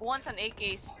 Who wants an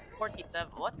AK-47?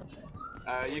 What?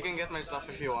 You can get my stuff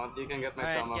if you want. You can get my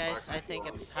Alright, trauma guys, box I if you think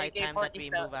want. it's high time that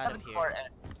we move out of here.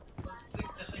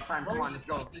 Time, come on, let's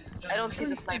go. I don't see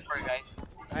the sniper, guys.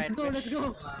 Alright, Let's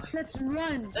go. Let's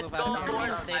run. Let's move go out of here. We've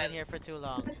towards stayed in Lyle. here for too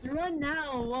long. Let's run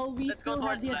now while we Let's go still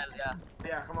have towards the. Lyle, yeah.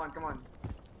 Yeah, come on, come on.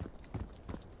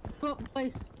 Go,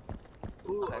 boys.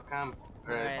 Ooh, a camp.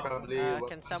 Alright, Alright, probably. can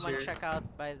weapons someone here. check out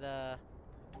by the...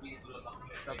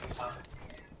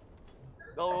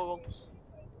 Go.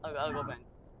 I'll go back.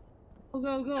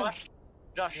 Go.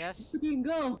 Josh. Yes? We can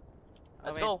go.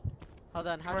 Let's wait. go. Hold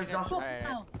on, how do you Where's get... Joshua? Alright,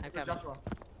 I'm Where's coming. Joshua?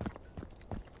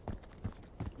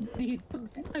 Dude,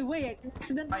 my way. I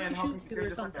accidentally Ryan, help me shoot you secure or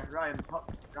this something. area.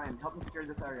 Ryan, help me secure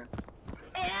this area.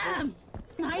 I am.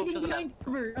 I'm Move to hiding the behind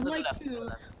cover. To the Unlike left, to the you,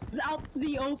 left. is out in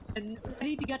the open,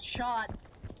 ready to get shot.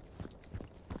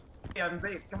 Yeah, I'm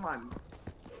bait, come on.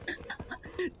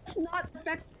 It's not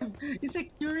effective. You're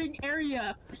securing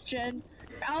area, Christian.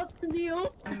 Out in the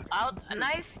open. Out.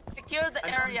 Nice. Secure the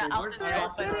I'm area hungry. out Where's in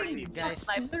the the open. team? Guys,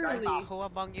 Sniper. Literally. who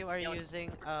among you are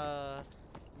using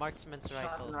marksman's Shot in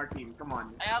rifle? our team, come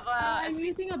on. I have I'm a.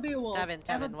 using a Beowulf.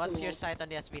 Tavin, what's your sight on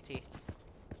the SBT?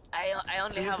 I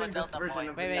only have a Using this delta version point.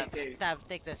 of Wait, Okay. Tav,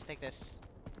 take this.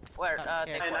 Where? here.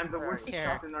 Take And one. I'm the Where are worst you? Here.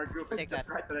 shot in our group. Take It's that.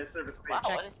 the right that I serve as bait. Wow,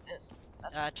 Check. what is this?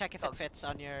 Check if it Dogs. fits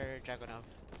on your Dragunov.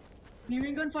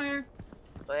 Nearing gunfire.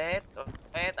 Wait,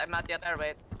 I'm not yet there,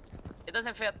 wait. It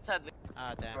doesn't fit, sadly.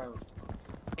 Ah, damn. Oh.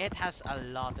 It has a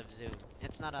lot of zoom.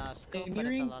 It's not a scope, but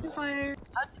it's a Nearing lot of zoom. gunfire.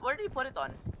 Where do you put it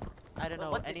on? I don't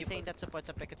know, What did you anything put? that supports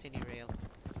a Picatinny rail.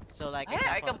 So like, Hey,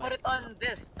 I example, can put it on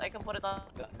this. I can put it on.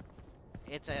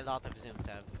 It's a lot of zoom,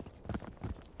 Tav.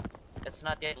 It's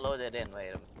not yet loaded in, wait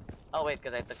a minute. Oh wait,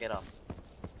 because I took it off.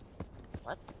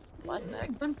 What? What the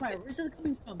heck? Gunfire. Where's it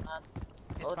coming from?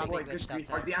 It's Oh, probably Boy, good glitched out, grief.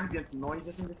 Are Tav. the ambient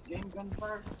noises in this game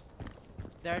gunfire?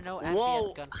 There are no Whoa.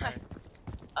 ambient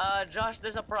gunfire. Josh,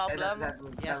 there's a Yeah, problem. Yes, that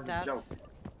was Tav? a joke.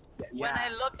 Yeah. When I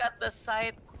look at the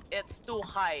site, it's too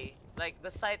high. Like,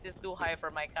 the site is too high for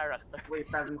my character. Wait,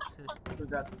 Pavan, do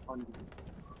that on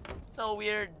So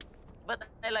weird. But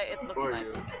I like it, looks Who are nice.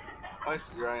 you? Oh,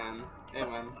 it's Ryan. Hey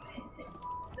man.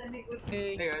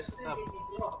 Okay. Hey guys, what's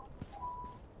up?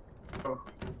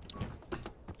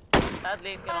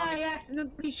 Sadly, it can only... I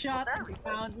accidentally shot the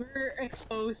ground. We're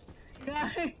exposed.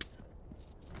 Guys,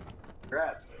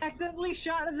 Congrats. accidentally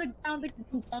shot at the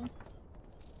ground.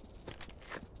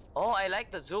 Oh, I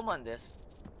like the zoom on this.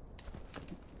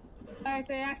 Guys,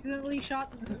 I accidentally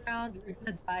shot at the ground. We're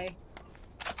gonna die.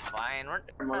 Fine, we're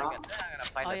not gonna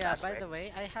find Oh us yeah, that by way. the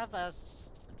way, I have a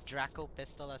Draco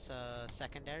pistol as a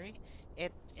secondary.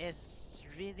 It is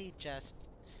really just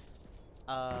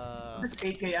This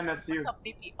AKMSU. What's a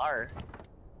PPR?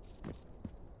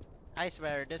 I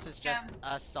swear this is just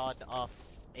a sawed off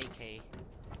AK.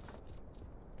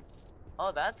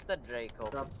 Oh, that's the Draco.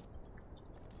 Yep.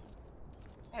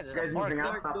 Hey, there's You guys a fork. moving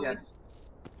out? There's Not yet. Boys.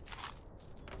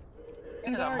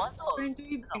 a muzzle. Trying to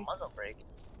There's a muzzle break.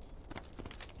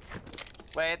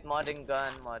 Wait, modding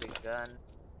gun.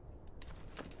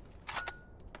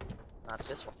 Not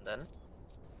this one then.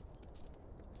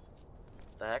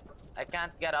 The heck? I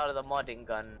can't get out of the modding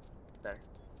gun. There.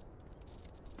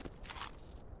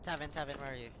 Tavin,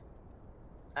 where are you?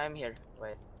 I'm here.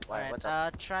 Wait. Why? Alright, What's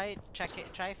up? try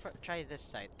this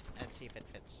site and see if it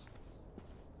fits.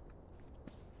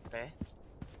 Okay.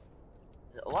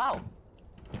 Wow.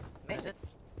 Is it?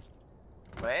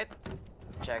 Wait.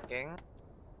 Checking.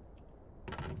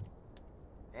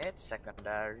 It's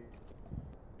secondary.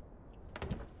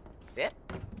 It?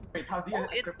 Wait, how do you Oh,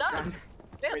 it equip the gun? does!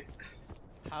 It. Wait.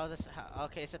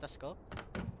 Okay, is it a scope?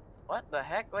 What the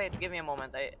heck? Wait, give me a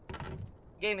moment.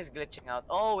 Game is glitching out.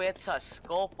 Oh, it's a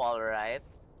scope, alright.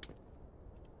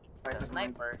 Right, It's a never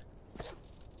mind. sniper.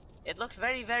 It looks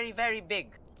very, very, very big.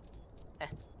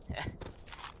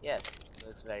 Yes, it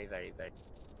looks very, very, very.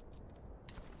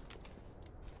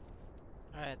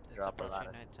 Alright, it's Drop a lot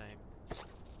approaching of- nighttime.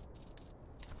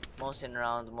 Most in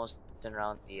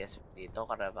round TSP. Ito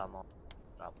kareva mo.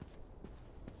 Drop.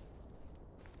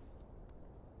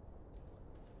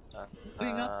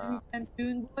 Going up anytime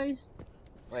soon, boys.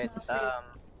 Wait, not safe.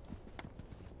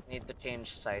 need to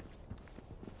change sites.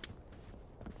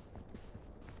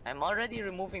 I'm already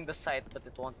removing the site, but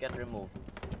it won't get removed.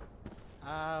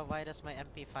 Why does my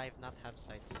MP5 not have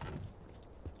sights?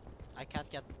 I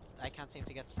can't seem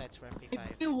to get sights for MP5.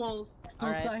 You won't. No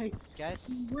Alright, sights.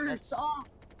 guys, Worse let's off.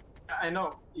 I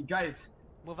know, you guys.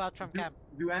 move out from Do, camp.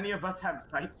 do any of us have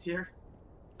sights here?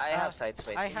 I have sites.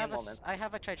 Wait, I give me a have moment. I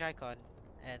have a Trigicon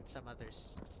and some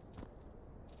others.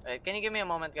 Wait, can you give me a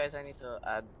moment, guys? I need to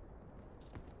add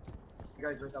You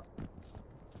guys, wake up.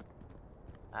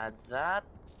 that.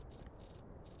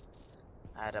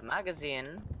 Add a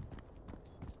magazine.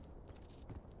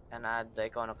 And add the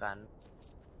Iconocan.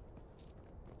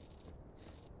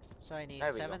 So I need There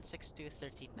we go.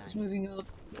 76239. It's moving up.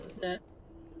 What's that?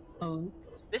 Oh.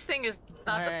 This thing is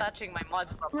not Alright. attaching my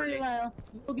mods properly. Right, Lyle.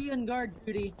 You'll be on guard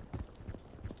duty.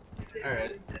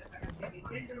 Alright.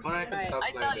 When I can Right. stop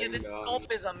I tell you, sliding this down.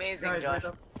 scope is amazing, Guys, Josh. wake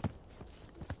up.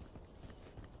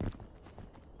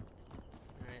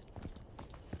 Alright.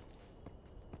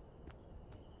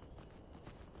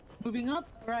 Moving up?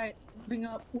 Right. Moving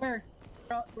up. Where?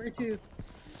 Where to?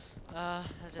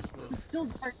 Let's just move. It's still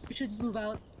dark. We should move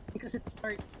out because it's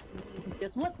dark.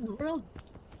 Guess what in the world?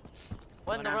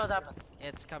 What in the What world is- happened?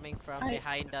 It's coming from I-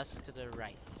 behind us to the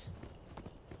right.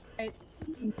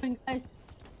 Moving, guys.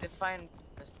 Define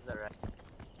this to the right.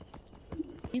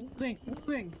 Keep moving.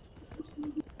 Moving.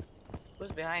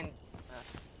 Who's behind?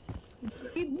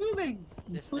 Keep moving.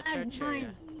 This is the Flag church area.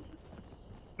 behind.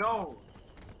 No!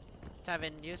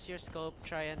 Tavin, use your scope,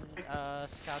 try and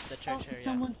scout the Oh, church area.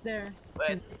 someone's there.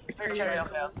 Wait, Area. cherry,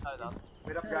 okay, I'll spell it out.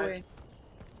 Wait up, That guys. way.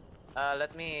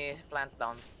 Let me plant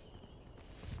down.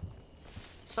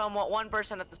 One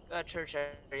person at the church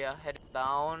area heading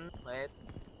down. Wait,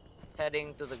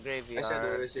 heading to the I said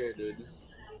graveyard. was here, dude.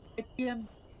 I see him.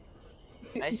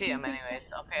 I see him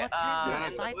anyways. Okay. What kind of Yeah.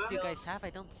 sights do you guys have? I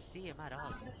don't see him at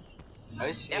all.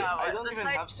 I see. Yeah, I but don't the even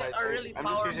sights have sights. are really I'm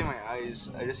just powerful. using my eyes.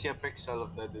 I just see a pixel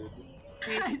of that dude.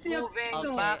 He's I see a moving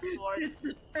pixel. back towards It's the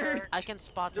the church. church. I can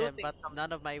spot Do him, think but something.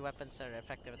 none of my weapons are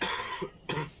effective at this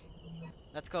point.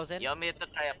 Let's close in. You want me to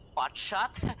try a pot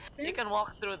shot? You can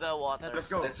walk through the water. Let's- Let's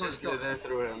go. Let's just slither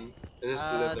through him. Let's just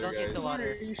Uh, slither, don't use guys. the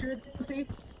water. Are you sure it's safe?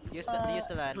 Use the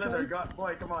land. Slither,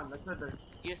 boy, come on, let's slither.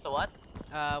 Use the what?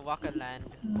 Walk on land.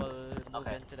 We'll move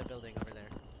Okay. into the building over there.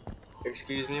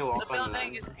 Excuse me, The walk on building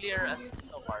land. is clear as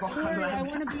so far. Walk Don't on worry, I land.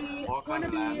 wanna be. Walk wanna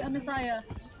on be land. a messiah.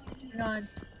 Hang on.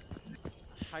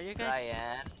 Are you guys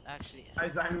Ryan. actually?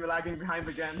 Guys, I'm lagging behind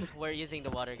again. We're using the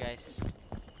water, guys.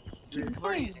 Keep We're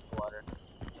going. using the water.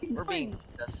 Keep We're being going.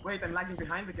 this. Wait, I'm lagging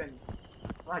behind again.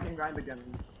 Lagging behind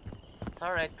again. It's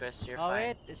alright, Chris. You're Oh fine.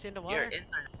 wait, it's in the Your water.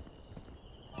 internet.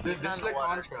 This not is the like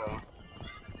water. Contra.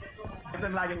 Guys,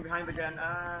 I'm lagging behind again.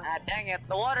 Ah, dang it.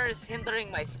 The water is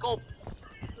hindering my scope.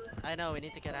 I know. We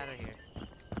need to get out of here.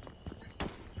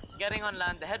 Getting on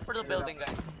land. Head for the building,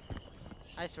 guys.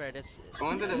 I swear this.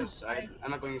 Go into this.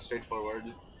 I'm not going straight forward.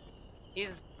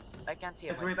 He's... I can't see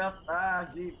him. Guys, wait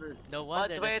up. Jeepers. No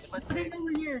wonder. Let's wait. The, Let's Something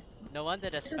over here. no wonder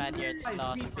the Spaniards Guys,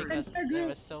 lost deeper. because Inside there group.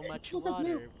 was so much It's also water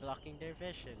group. blocking their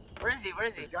vision. Where is he? Where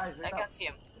is he? Guys, I wait up. can't see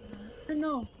him.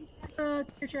 No.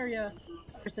 Church area.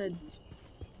 Person.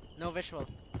 No visual.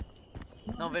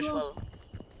 No visual.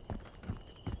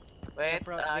 Wait,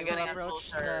 We will getting up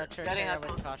approach closer. the church Getting area up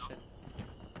with closer. caution.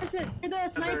 That's it. You're the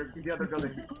sniper. The other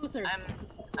building. Closer. I'm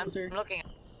Closer. looking.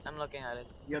 I'm looking at it.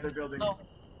 The other building. So,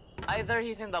 either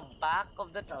he's in the back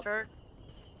of the Up. church.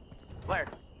 Where?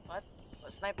 What?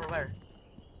 A sniper where?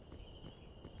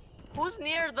 Who's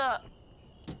near the...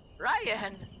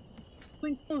 Ryan!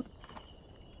 Going close.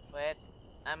 Wait,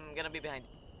 I'm gonna be behind.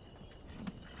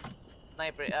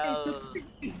 Sniper, Okay, so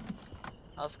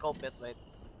I'll scope it, wait.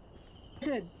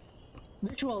 Sid.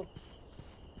 Virtual.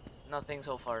 Nothing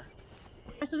so far.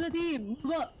 Rest of the team,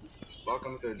 move up.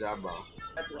 Welcome to Jabba.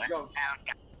 Let's go.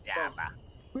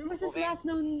 Where was his Moving. last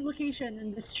known location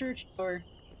in this church door?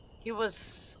 He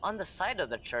was on the side of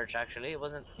the church, actually. He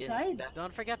wasn't in Side? the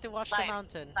Don't forget to watch Side. the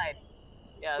mountain. side.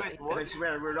 Yeah, Wait, I what?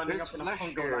 swear, we're running There's up in a flash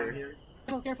Congo here. line here.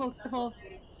 Careful, careful, careful.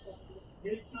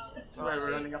 I swear,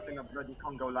 we're running up in a bloody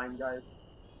Congo line, guys.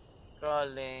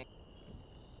 crawling.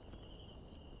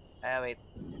 Wait.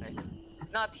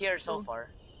 It's not here so far.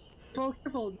 Careful,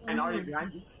 careful. And are you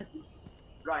behind me?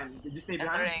 Ryan, did you stay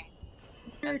behind?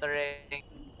 Entering. Entering.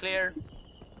 Clear.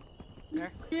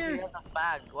 There. He Here, has a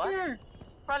bag. What? here.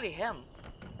 Probably him.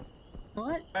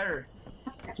 What? Better.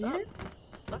 Here?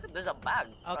 Look, there's a bag.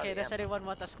 Okay, Probably does him. anyone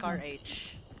want a Scar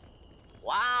H?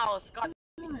 Wow, Scott.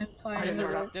 I'm fine. There's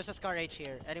Alright, a, alright. there's a Scar H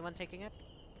here. Anyone taking it?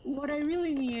 What I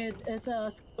really need is a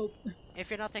scope. If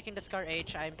you're not taking the Scar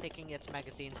H, I'm taking its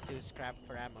magazines to scrap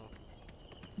for ammo.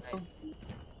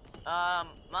 Nice.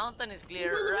 Mountain is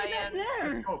clear. There's a way back Ryan,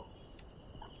 there. Let's go.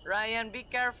 Ryan, be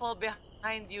careful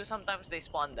behind you. Sometimes they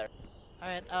spawn there.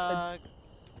 Alright,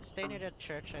 stay near the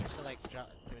church. I'm still like doing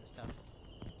stuff.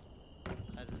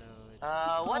 I don't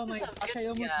know. What Oh my is a gosh, I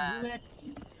Vidya?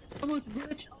 almost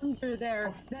glitched under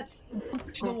there. That's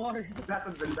the water. That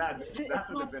would have been bad. It's That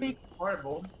would not have been big.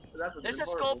 horrible. That would have There's been a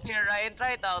horrible. scope here, Ryan.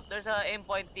 Try it out. There's a aim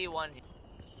point T1.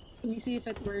 Let me see if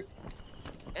it works.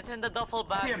 It's in the duffel See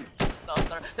bag. him. There's What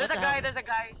a the guy. hell? There's a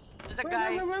guy. There's a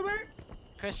guy. Where?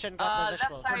 Christian got the left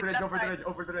visual. side. Over the ridge,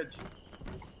 over the ridge.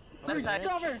 Over the side.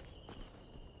 ridge? Over.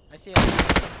 I see him.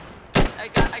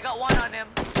 I got one on him.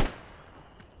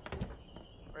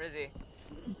 Where is he?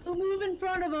 Don't move in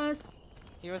front of us.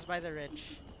 He was by the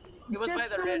ridge. He was by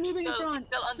the Careful ridge. moving in Still front.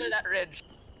 under that ridge.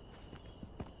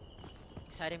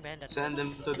 He's hiding behind that Send ridge.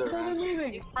 him to the So we're ranch.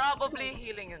 moving. He's probably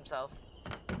healing himself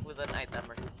with an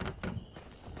itemer.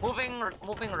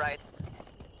 Moving right.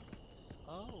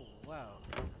 Oh, wow.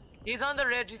 He's on the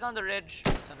ridge. He's on the ridge.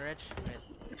 He's on the ridge.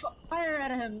 Right. Fire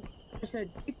at him. I said,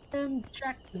 keep him,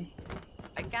 distract him.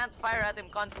 I can't fire at him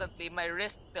constantly. My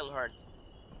wrist still hurts.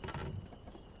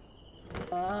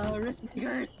 Wrist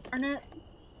hurts, darn it.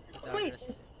 No, Wait, just-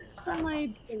 it's on my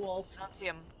wolf. I don't see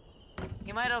him.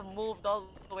 He might have moved all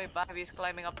the way back. He's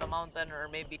climbing up the mountain, or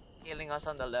maybe healing us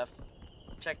on the left.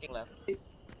 Checking left.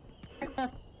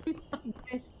 Left, sweep left,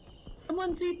 guys.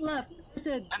 Someone sweep left. I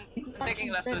said, I'm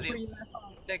taking left with you.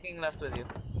 Taking left with you.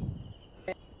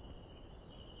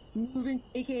 Moving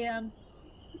AKM.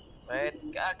 Wait,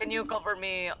 can you cover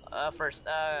me first?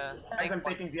 Guys, Take I'm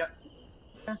one. taking the.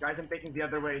 Guys, I'm taking the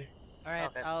other way. Alright,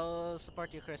 Okay. I'll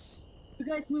support you, Chris. You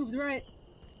guys moved right.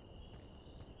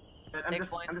 I'm Take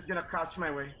just, point. I'm just gonna crouch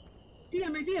my way. See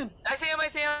him, I see him. I see him. I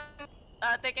see him.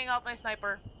 Taking out my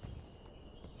sniper.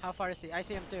 How far is he? I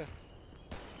see him too.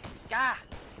 Gah!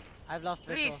 I've lost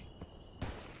visual. Please.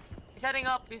 He's heading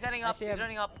up. He's heading I up. see He's him.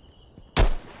 running up.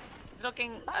 He's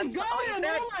looking. I he's got him!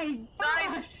 dead. Oh my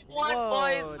Nice gosh! one, Whoa,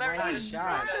 boys. Very nice good.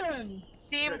 shot. Very Got good. him!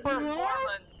 Team Good.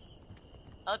 performance.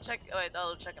 I'll check. Wait,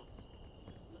 I'll check him.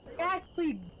 I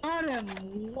actually got him!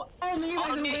 Oh, me, by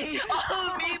Oh, the me. way!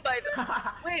 Oh, me by the.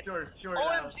 Wait. Sure.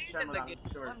 OMG's in the Shyamalan, game.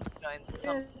 Sure. I'm joined.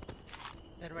 Some- Yes.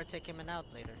 Then we're taking him out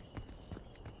later.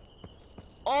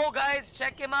 Oh, guys,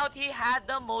 check him out. He had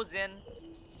the Mosin.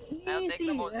 I'll Let me take the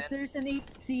see Mosin. if there's an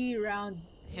APC round.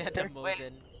 Yeah, the Wait.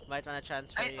 Mosin. Might wanna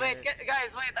transfer Wait, your...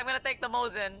 guys, wait. I'm gonna take the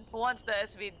Mosin. Who wants the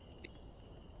SVT?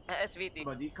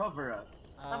 Somebody cover us.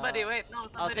 Somebody, wait, no, I'll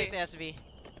somebody. take the SV.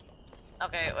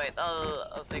 Okay, wait,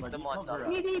 I'll take the Somebody mod. cover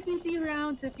Need APC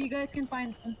rounds if you guys can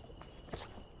find them.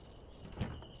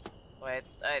 Wait,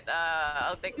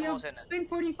 I'll take the We have Mosin.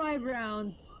 .45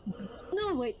 rounds.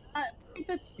 No, wait.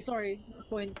 .50, sorry,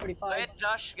 .45. Wait,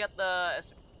 Josh, get the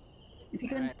SV. If you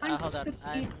can Alright, find hold on,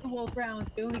 50 wolf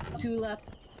rounds, we only got 2 left.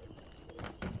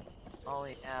 Oh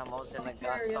yeah, Mosin, I This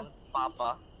got area. some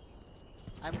Papa.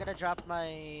 I'm gonna drop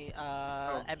my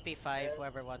Oh. MP5,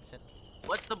 whoever wants it.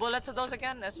 What's the bullets of those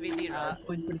again? SVT, right?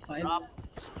 .45. Drop.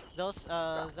 Those,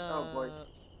 Oh, boy.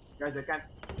 Guys, I can't.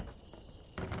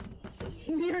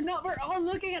 We're all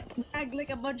looking at the bag like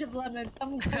a bunch of lemons.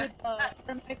 Some good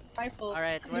automatic rifle.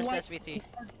 Alright, where's the White- SVT?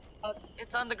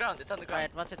 It's on the ground, it's on the ground.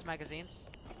 Alright, what's its magazines?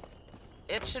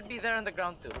 It should be there on the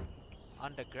ground too.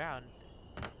 On the ground?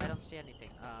 I don't see anything.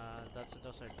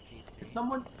 Those are G3.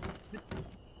 Someone.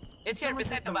 It's here, someone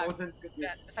beside take the bag. Mosin.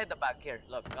 Yeah, beside the bag, here.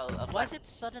 Look, I'll Why is flag. it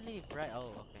suddenly bright? Oh,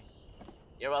 okay.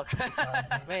 You're welcome.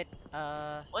 Wait,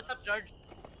 What's up, George?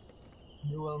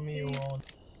 You will, me, you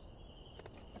won't.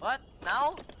 What?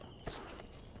 Now?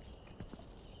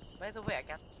 By the way, I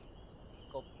can't.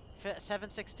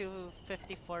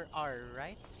 76254R,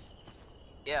 right?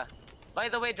 Yeah. By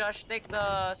the way, Josh, take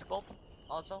the scope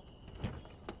also.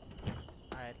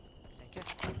 Alright, thank you.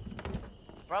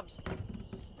 Probs.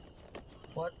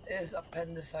 What is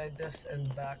appendicitis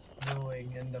and back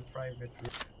doing in the private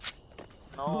room?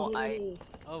 No, I.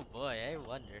 Oh boy, I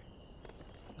wonder.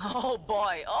 Oh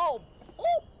boy. Oh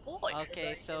boy.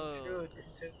 Okay, so... Intrude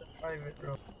into the private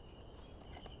room.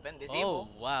 Bendisimo. Oh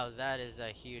wow, that is a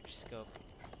huge scope.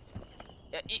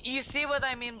 You see what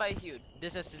I mean by huge?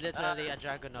 This is literally a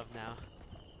Dragunov now.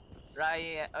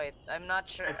 Right. Wait, I'm not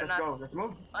sure. Guys, I'm let's not go. Let's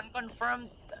move. unconfirmed.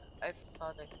 I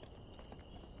thought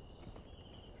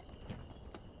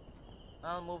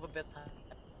I'll move a bit high.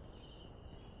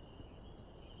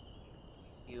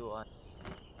 You want?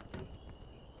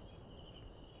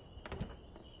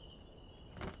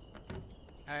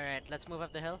 Alright, let's move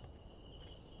up the hill.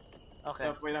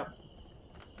 Okay. Wait up.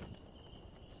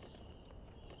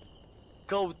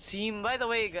 Go team. By the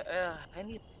way, I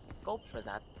need scope for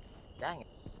that. Dang it.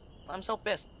 I'm so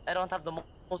pissed. I don't have the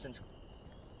Mosin scope.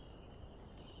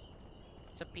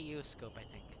 It's a PU scope, I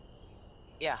think.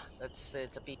 Yeah, it's a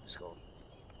PU scope.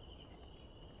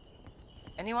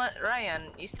 Anyone, Ryan?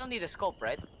 You still need a scope,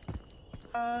 right?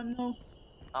 No.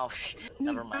 Oh,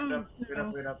 never mind.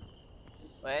 Wait up.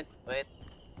 Wait.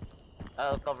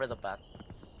 I'll cover the back.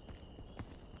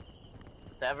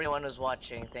 To everyone who's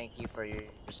watching, thank you for your.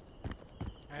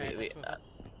 Alright, let's move up.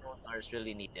 ROZARS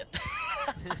really need it.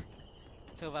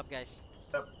 Let's move up, guys.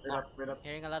 Wait up.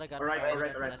 Hearing a lot of Alright, gunfire. I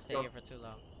alright, don't wanna alright, stay go. here for too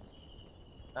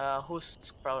long. Who's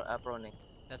proning?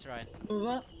 That's right. Move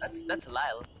up. That's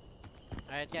Lyle.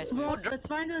 Alright, guys, Move move. up. Let's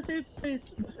find a safe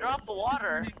place. Drop the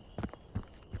water.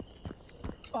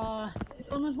 It's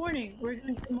almost morning. We're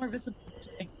gonna get more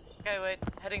visibility. Okay, wait.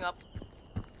 Heading up.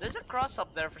 There's a cross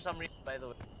up there for some reason, by the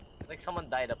way. Like someone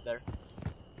died up there.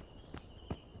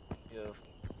 You.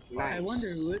 Nice. I wonder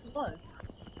who it was.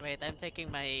 Wait, I'm taking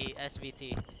my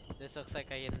SVT. This looks like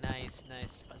a nice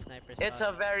sniper spot. It's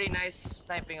a very nice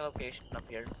sniping location up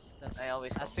here. That's I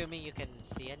always come. assuming you can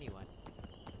see anyone.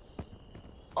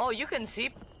 Oh, you can see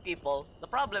people. The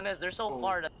problem is they're so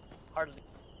far that hardly.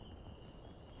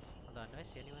 Hold on, do I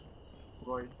see anyone?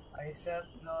 Boy. I set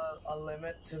a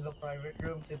limit to the private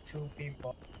room to 2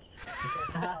 people.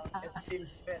 Because that's how it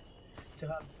seems fit to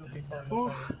have 2 people in the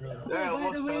private room. Yeah, I Oh, by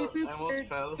almost the way, fell. I almost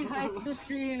fell. Say hi to the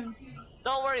stream.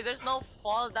 Don't worry, there's no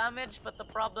fall damage, but the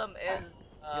problem is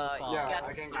You'll fall. you Yeah, can't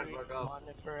I can get back up.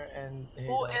 Monitor and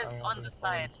Who is on the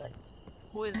side?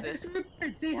 Who is this?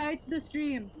 Rupert, say hi to the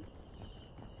stream.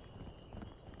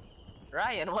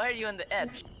 Ryan, why are you on the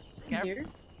edge? Careful. Here.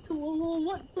 So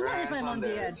what? So what if Ryan's I'm on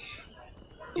the edge?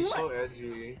 He's What? so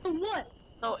edgy. So what?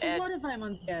 So So edge, what if I'm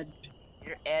on the edge?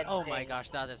 you're edging. Oh my gosh,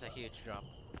 that is a huge drop.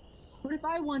 What if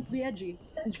I want to be edgy?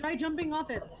 Then try jumping off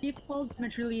it. See if fall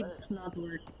damage really does not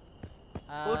work.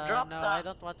 dropped No, the- I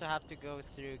don't want to have to go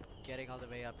through getting all the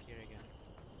way up here again.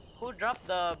 Who dropped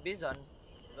the bison?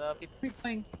 The people. Where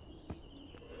are you going?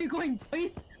 Are you going,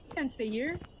 boys? Can't stay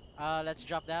here. Let's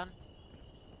drop down.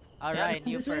 Yeah, Alright,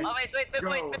 you this way. first. Oh wait.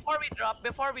 Go.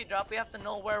 Before we drop, we have to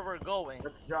know where we're going.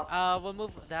 Let's drop. We'll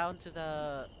move down to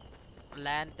the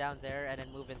land down there and then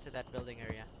move into that building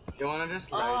area. You wanna just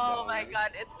slide Oh down? my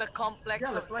god, it's the complex Yeah,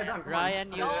 of let's lie down. Come Ryan,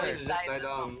 on. you No, Yeah, first. just slide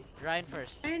down. Ryan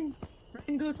first. Ryan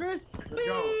goes first. Let's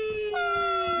go.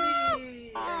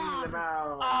 Whee! In the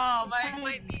mouth. Oh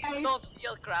my knees don't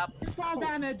feel crap. Fall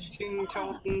damage. Ching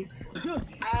chong.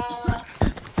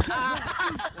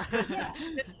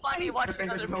 It's funny I watching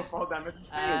think other there's no people. fall damage.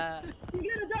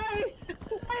 You're gonna die.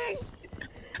 Wait.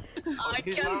 I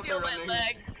He's can not feel my running.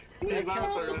 leg. He's not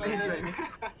Kill running. Amazing.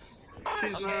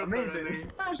 He's Okay. not Amazing.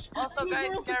 running. Gosh, Also, these guys,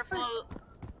 girls are-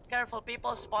 careful.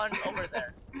 People spawn over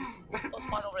there. People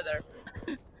spawn over there.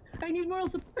 I need moral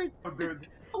support. Oh, dude.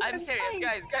 Oh, I'm serious, fine.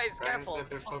 guys, Ryan's careful. the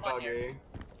fifth People spawn here.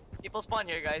 Hokage. People spawn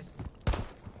here, guys.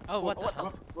 Oh, what the What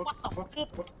hell?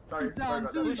 Whoops. Sorry. Sounds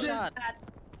about so Who that. shot? bad.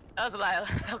 That was Lyle.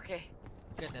 Okay.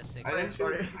 Goodness sake. I didn't shoot.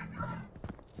 Sorry.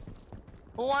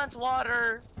 Who wants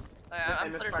water? I'm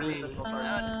And it's thirsty. fine, it's fine.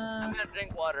 I'm gonna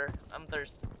drink water. I'm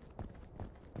thirsty.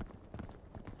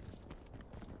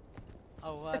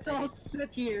 Oh, what? Let's all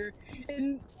sit here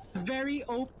in very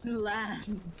open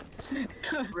land.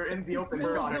 We're in the open.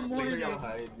 Middle We're of the honest. Please morning. don't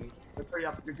hide. Let's hurry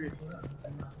up. Quickly.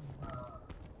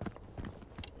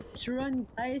 Let's run,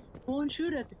 guys. Won't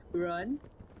shoot us if we run.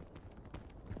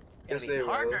 Yes, It's they gonna be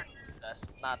will. harder. That's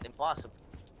not impossible.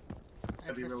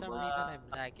 And for some reason I'm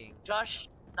lagging. Josh,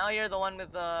 now you're the one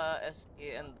with the SE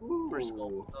and first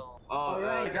scope. Ooh. So Oh,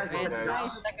 Alright, guys, careful, wait,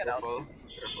 guys. check it out. Careful.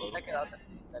 Careful. check it out.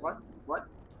 What?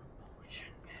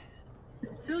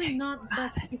 It's really not the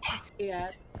best place to stay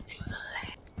at.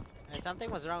 And something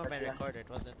was wrong with my recorder. It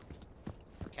wasn't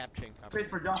capturing properly. Wait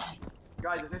for Josh.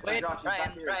 Guys, this is Wait, Josh. He's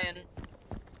back here. Ryan.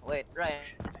 Wait, Ryan.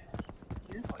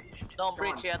 Don't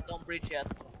breach yet. Don't breach yet.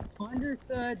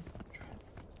 Understood.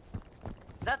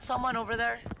 Is that someone over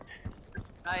there?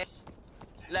 Nice.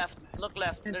 Left. Look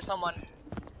left. There's someone.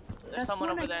 There's That's someone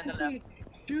one over I there in the can left.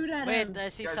 see. Shoot at Wait, him. I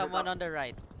see Guys, someone look on the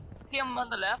right. See him on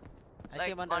the left? I Like,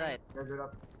 see him on the on- right. Guys, get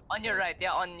up. On your right.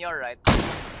 Yeah, on your right.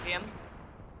 See him?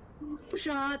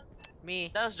 Shot. Me.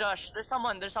 That was Josh. There's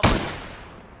someone. He's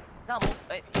not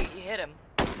he hit him.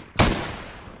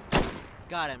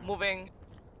 Got him. Moving.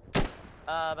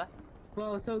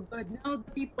 Wow, so good. Now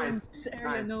the people in Nice, this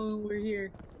area nice. know we're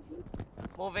here.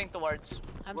 Moving towards.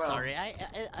 I'm Well- sorry.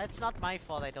 It's not my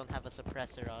fault. I don't have a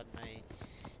suppressor on my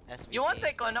SVK. You want the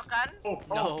Konokan?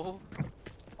 No.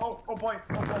 Oh boy.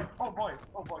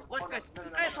 What, Oh, Chris? no.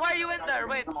 Chris, why are you in there?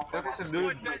 Wait. Look, there's a Wait,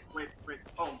 dude. wait.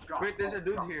 Oh god. Wait, there's a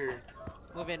dude here.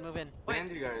 Move in. Move in.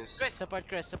 Behind you guys. Chris. Support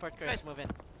Chris. Support Chris. Chris. Move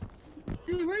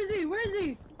in. Where is he? Where is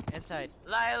he? Inside.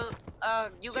 Lyle,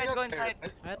 You See guys that go there, inside.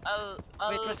 right? What?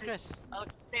 I'll Wait, where's Chris? I'll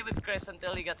stay with Chris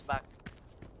until he gets back.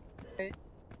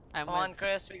 I'm Come with. on,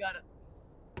 Chris. We got it.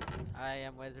 I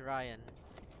am with Ryan.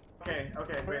 Okay,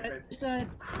 wait. Understood.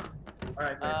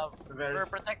 Alright, We're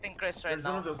protecting Chris right there's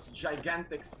one now. of those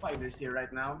gigantic spiders here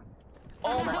right now.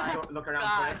 Oh Let's my look around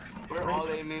god. for it. We're all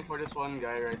aiming for this one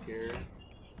guy right here.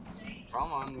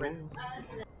 Come on, Wait. move.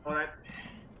 Alright.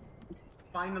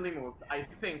 Finally moved. I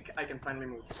think I can finally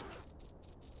move.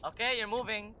 Okay, you're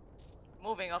moving.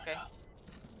 Moving, okay.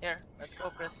 Here, let's go,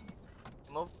 Chris.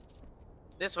 Move.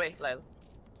 This way, Lyle.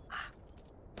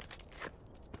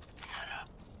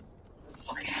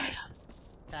 Okay.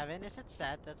 Tavin, is it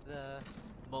sad that the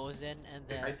Mosin and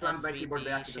the I slammed my keyboard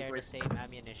by SVT accident, share the wait. same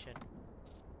ammunition?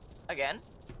 Again?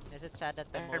 Is it sad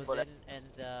that the I heard Mosin bullet. and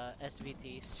the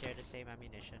SVTs share the same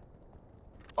ammunition?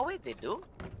 Oh wait, they do?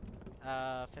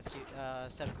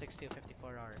 7.62,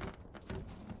 54R.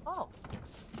 Oh,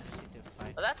 I just need to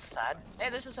find. well, that's sad. Hey,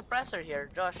 there's a suppressor here.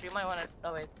 Josh, you might wanna...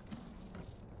 Oh wait.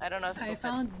 I don't know if I it'll fit.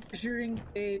 found measuring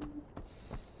tape.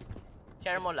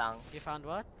 Share mo lang. You found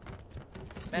what?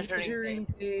 Measuring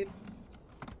tape. tape.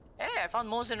 Hey, I found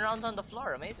Mosin rounds on the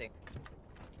floor. Amazing.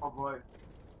 Oh boy.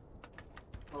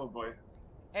 Oh boy.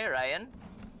 Hey, Ryan.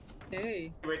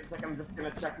 Hey. Wait a second, I'm just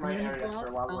gonna check my Mm, area for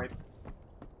a while. well, Wait.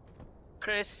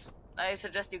 Chris, I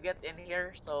suggest you get in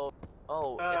here, so...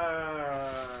 Oh, it's...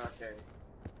 Okay.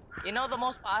 You know the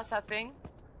most paasa thing?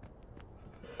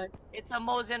 What? It's a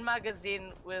Mosin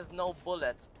magazine with no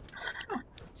bullets.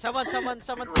 Someone's here!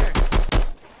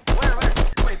 Where?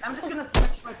 Wait, I'm just gonna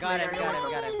switch my Got him, player.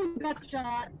 got him. Got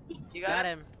shot. You Got got it?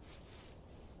 him.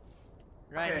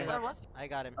 Ryan, Okay. heal Where up. was he? I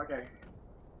got him. Okay.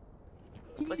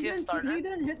 Was he a didn't- starter? He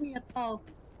didn't hit me at all.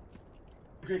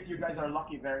 Great, you guys are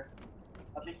lucky there.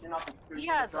 At least you're not experiencing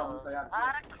He has the problems I a have.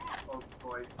 lot of crap. Oh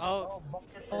boy. Oh, Oh,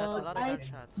 Bucket that's is a lot of I-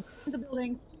 gunshots. In the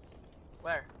buildings.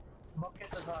 Where?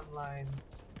 Bucket is online.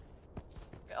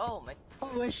 Oh my...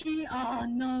 Oh, is she? Oh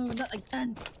no, not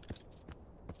again.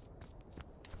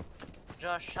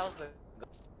 Josh, how's the...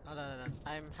 Oh no.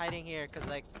 I'm hiding here because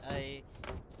like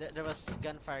there was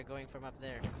gunfire going from up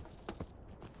there.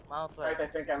 Mount Right, where?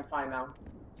 I think I'm fine now.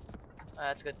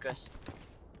 That's good, Chris.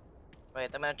 Wait,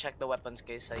 I'm gonna check the weapons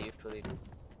case I usually do.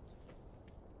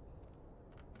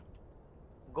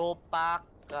 Go back,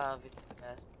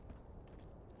 Vitesse.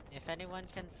 If anyone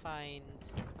can find,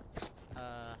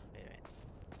 wait.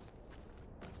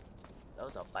 That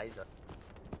was a visor.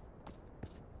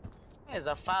 There's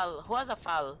a file. Who has a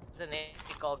file? It's an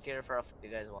call gear for a you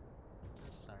guys want.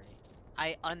 I'm sorry.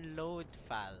 I unload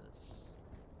files.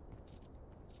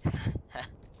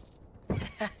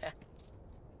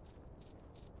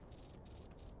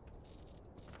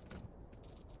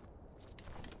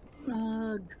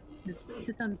 Ugh, this place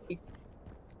is empty.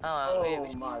 Oh, Oh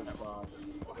wait. my god.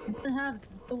 I don't have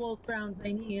the wolf rounds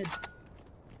I need.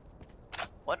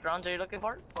 What rounds are you looking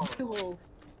for? The wolf.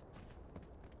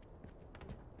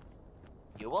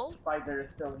 You will? Spider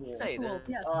is still here. Say, The wolf,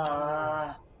 yes.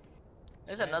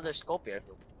 there's another scope here.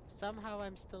 Somehow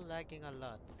I'm still lagging a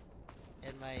lot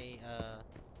in my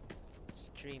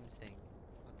stream thing.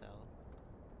 What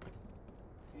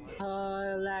the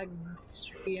hell? Lag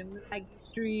stream.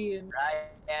 Ryan.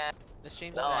 The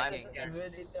stream's No, I'm lagging. scared.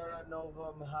 That's- Ready Terra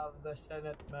Novum have the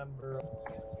Senate member.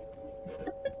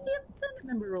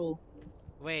 Member role.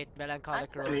 Wait, melancholic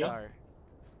Actually- ROZAR.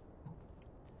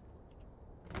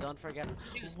 Don't forget.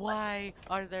 Why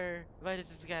does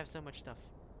this guy have so much stuff?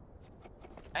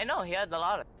 I know, he had a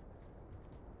lot of...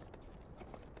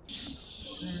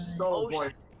 Oh boy.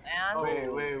 shit, man.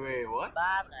 Wait, what?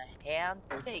 Bad a hand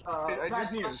take. Dude, I Bad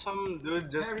just saw news. some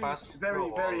dude just very, passed very,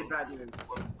 through a very wall. bad news.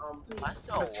 I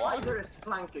saw The what? spider is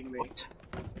flanking me. What?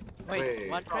 Wait,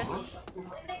 what, Chris?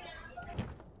 I'm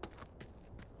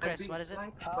Chris, being what is it?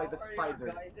 flanked How by the are spider.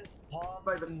 your guys' palms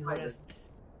By the and spider.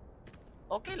 wrists?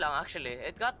 Okay lang actually.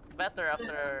 It got better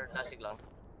after Nasig lang.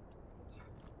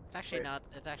 It's actually Wait. not.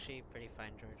 It's actually pretty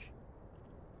fine, George.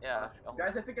 Yeah.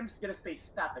 Guys, I think I'm just gonna stay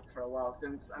static for a while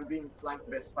since I'm being flanked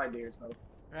by a spider, so.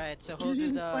 Right. So who'll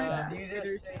do the? Did you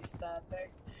just say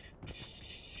static?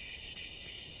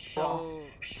 So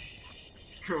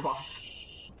Screw off.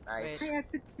 Nice. I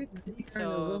execute the So,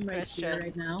 room right here, Christian.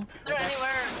 right now. Is there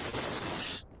anywhere?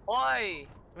 Oi!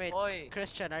 wait, Oi!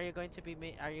 Christian, are you going to be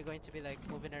like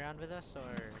moving around with us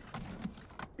or?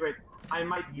 Wait, I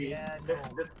might be. Yeah, This,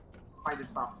 no. this spider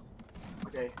stops.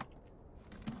 Okay.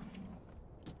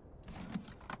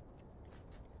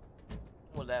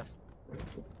 Who left?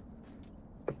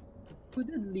 Who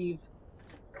did leave?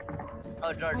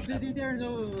 Oh, George. Oh, did there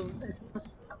no?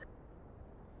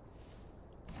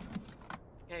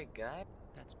 Okay, guy.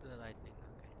 That's blue lightning.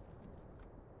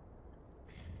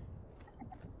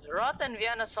 rotten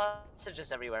Vienna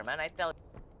sausages everywhere, man. I tell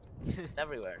you, it's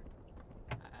everywhere.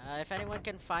 If anyone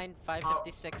can find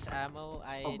 556 ammo,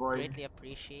 I'd boy. greatly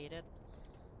appreciate it.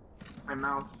 My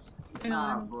mouse. Hang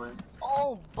Ah, on. boy.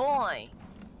 Oh boy!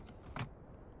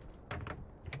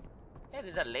 Yeah,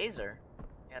 there's a laser.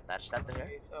 Yeah, attach that to here.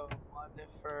 Okay, so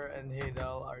Monifer and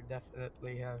Hadal are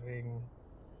definitely having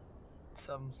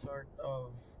some sort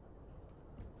of.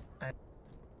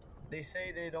 They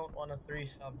say they don't want a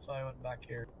threesome, so I went back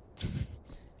here.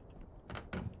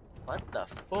 What the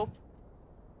foop?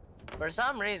 For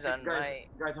some reason, my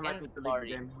Guys, I might need to leave the inventory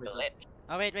game. Wait, glitched.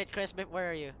 Oh wait, Chris, where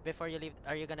are you? Before you leave,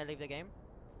 are you gonna leave the game?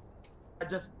 I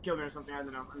just killed me or something. I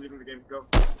don't know. I'm leaving the game. Go.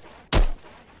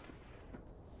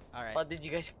 All right. What did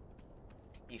you guys?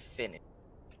 You finished.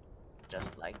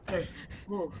 Just like that. Hey.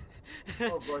 Move.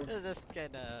 Oh, boy. This is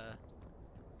kinda.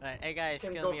 Right, hey guys,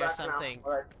 Can kill go me or back now. something.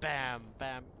 Alright. Bam,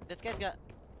 bam. This guy's got.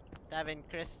 Davin,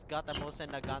 Chris got the most in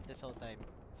the gun this whole time.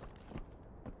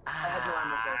 I had no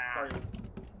ammo, so sorry.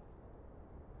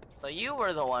 So you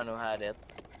were the one who had it.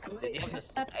 Did you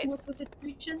decide? What's the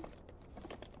situation?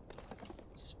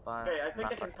 Spawn. Okay, I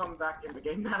think I can come back in the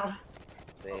game now.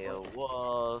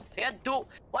 Beowulf. He had two.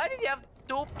 Why did you have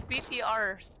two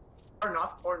PTRs? Or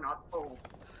not. Oh.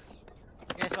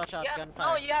 Guys, watch out, No,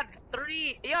 gunfire. you had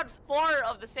three. You had four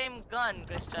of the same gun,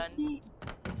 Christian.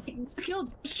 You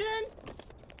killed Christian?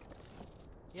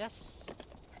 Yes.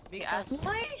 Yes. Because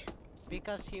Why?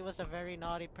 because he was a very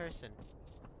naughty person.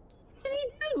 What did he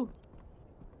do?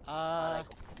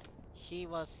 He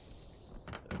was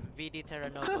VD Terra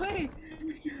Oh, Nova. wait.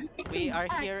 We are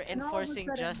Back, here and all of a enforcing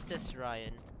sudden- justice,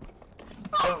 Ryan.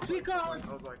 Oh, It's because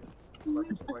oh boy.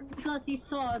 That's because he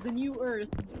saw the new Earth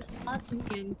not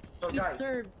and So he guys,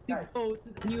 deserves to guys. go to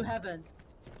the new heaven.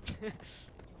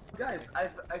 Guys,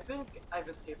 I think I've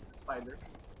escaped the spider.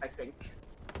 I think.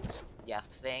 Yeah,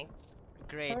 think.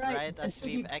 Great, Alright, right let's as put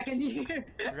you we've back in here.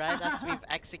 right as we've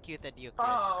executed you, Chris.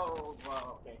 Oh,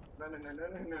 well, okay. No. No, no, no, no,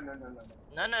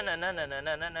 no, no,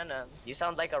 no, no, no, no. You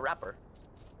sound like a rapper.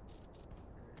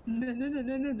 No.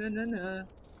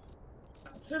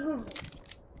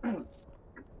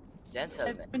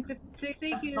 Gentleman. 56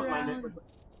 Don't mind it. round.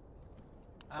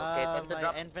 Okay, time to My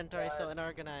drop- inventory is so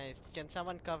unorganized. Can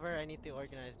someone cover? I need to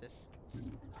organize this.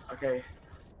 Okay.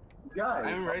 Guys.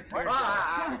 I'm right here.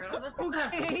 Ah!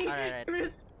 Okay, Alright.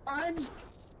 response.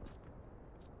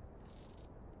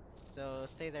 So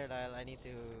stay there, Lyle. I need to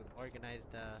organize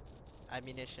the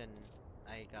ammunition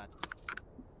I got.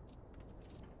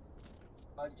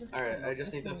 Alright, I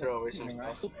just need to throw away some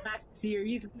stuff. Go back here,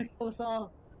 he's gonna kill us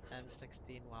all.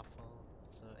 M16 waffle.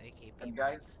 So AKP. And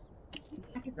guys,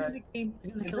 Back is in the game,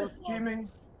 he's gonna is kill this us all. streaming?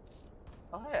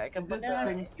 Oh yeah, I can Is put this Yes.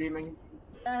 thing streaming?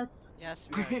 Yes. Yes,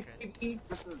 we are, Chris.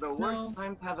 This is the worst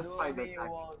time to have a No, spider me attack.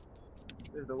 won't.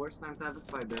 This is the worst time to have a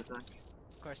spider attack.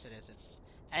 Of course it is. It's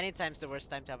anytime's the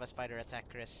worst time to have a spider attack,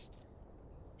 Chris.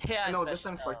 Yeah, No, this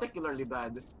especially time's now. particularly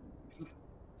bad.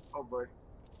 Oh boy.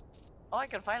 Oh, I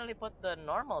can finally put the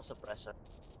normal suppressor.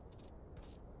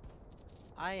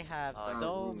 I have Oh,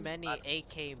 so many that's-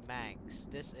 AK mags.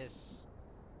 This is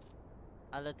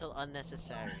a little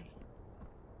unnecessary.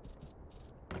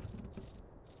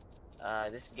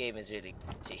 This game is really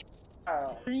cheap.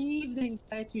 Good evening,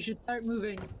 guys. We should start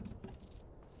moving.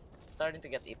 Starting to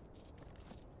get it.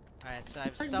 Alright, so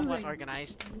I've Start somewhat moving.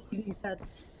 organized. Evening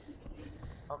sets.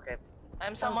 Okay.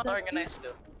 I'm somewhat that- organized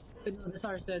too. But no, this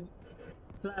Arson.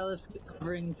 Lyle is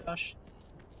covering Josh.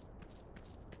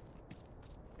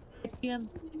 8 PM.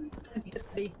 It's time to get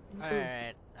ready. Move.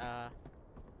 Alright,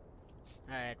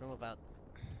 alright, we'll move out.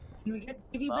 Can we get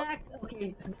TV Well. back?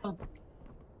 Okay, let's go.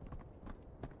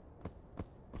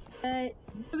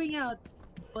 Moving out,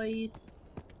 boys.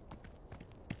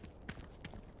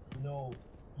 No,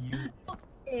 you.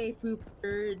 Okay,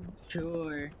 Fooper,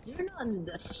 sure. You're not on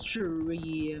the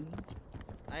stream.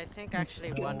 I think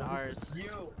actually No, 1R's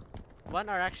You.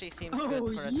 1R actually seems Oh,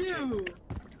 good for a stream. you!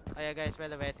 Oh yeah, guys, by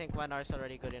the way, I think 1R's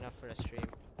already good enough for a stream.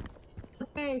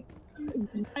 Okay,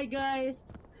 bye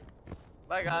guys.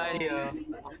 Bye guys. See ya.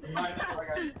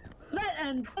 That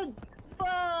ended.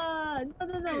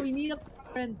 No, we need a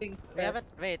proper ending. We haven't.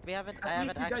 Wait, we haven't. I At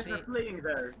haven't least you guys actually. are playing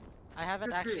there. I haven't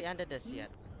You're actually free. ended this yet.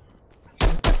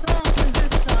 That's all for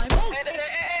this time. Oh, Hey, hey,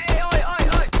 hey, hey, oi, oi,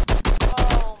 oi!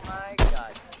 Oh my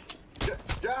god.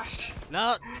 Josh!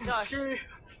 No. Josh, Screw you.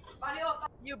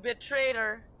 you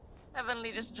betrayer.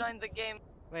 Heavenly just joined the game.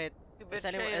 Wait. You Is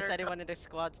betrayer. anyone in the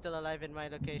squad still alive in my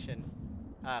location?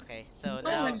 Okay, so oh,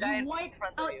 now. the guy in you wiped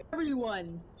front of out you.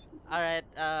 everyone. Alright,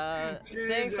 Screw you,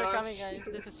 thanks for Josh. coming, guys.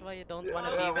 This is why you don't want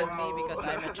to be with me because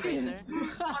I'm a traitor.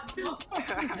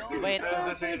 Wait. I'm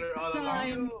the traitor all along.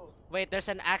 Time. Wait, there's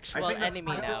an I actual think that's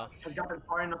enemy fine. now. I've gotten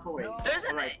far enough away. No. There's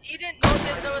an. Alright. You didn't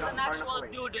notice there was I've an gotten far actual enough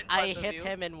away. dude in I front of hit you.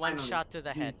 him in one Finally. shot to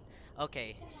the head. Jeez.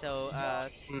 Okay, so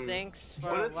Josh. Hmm. thanks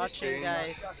Well, for that's watching, strange.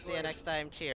 guys. Josh, See you wait. next time. Cheers.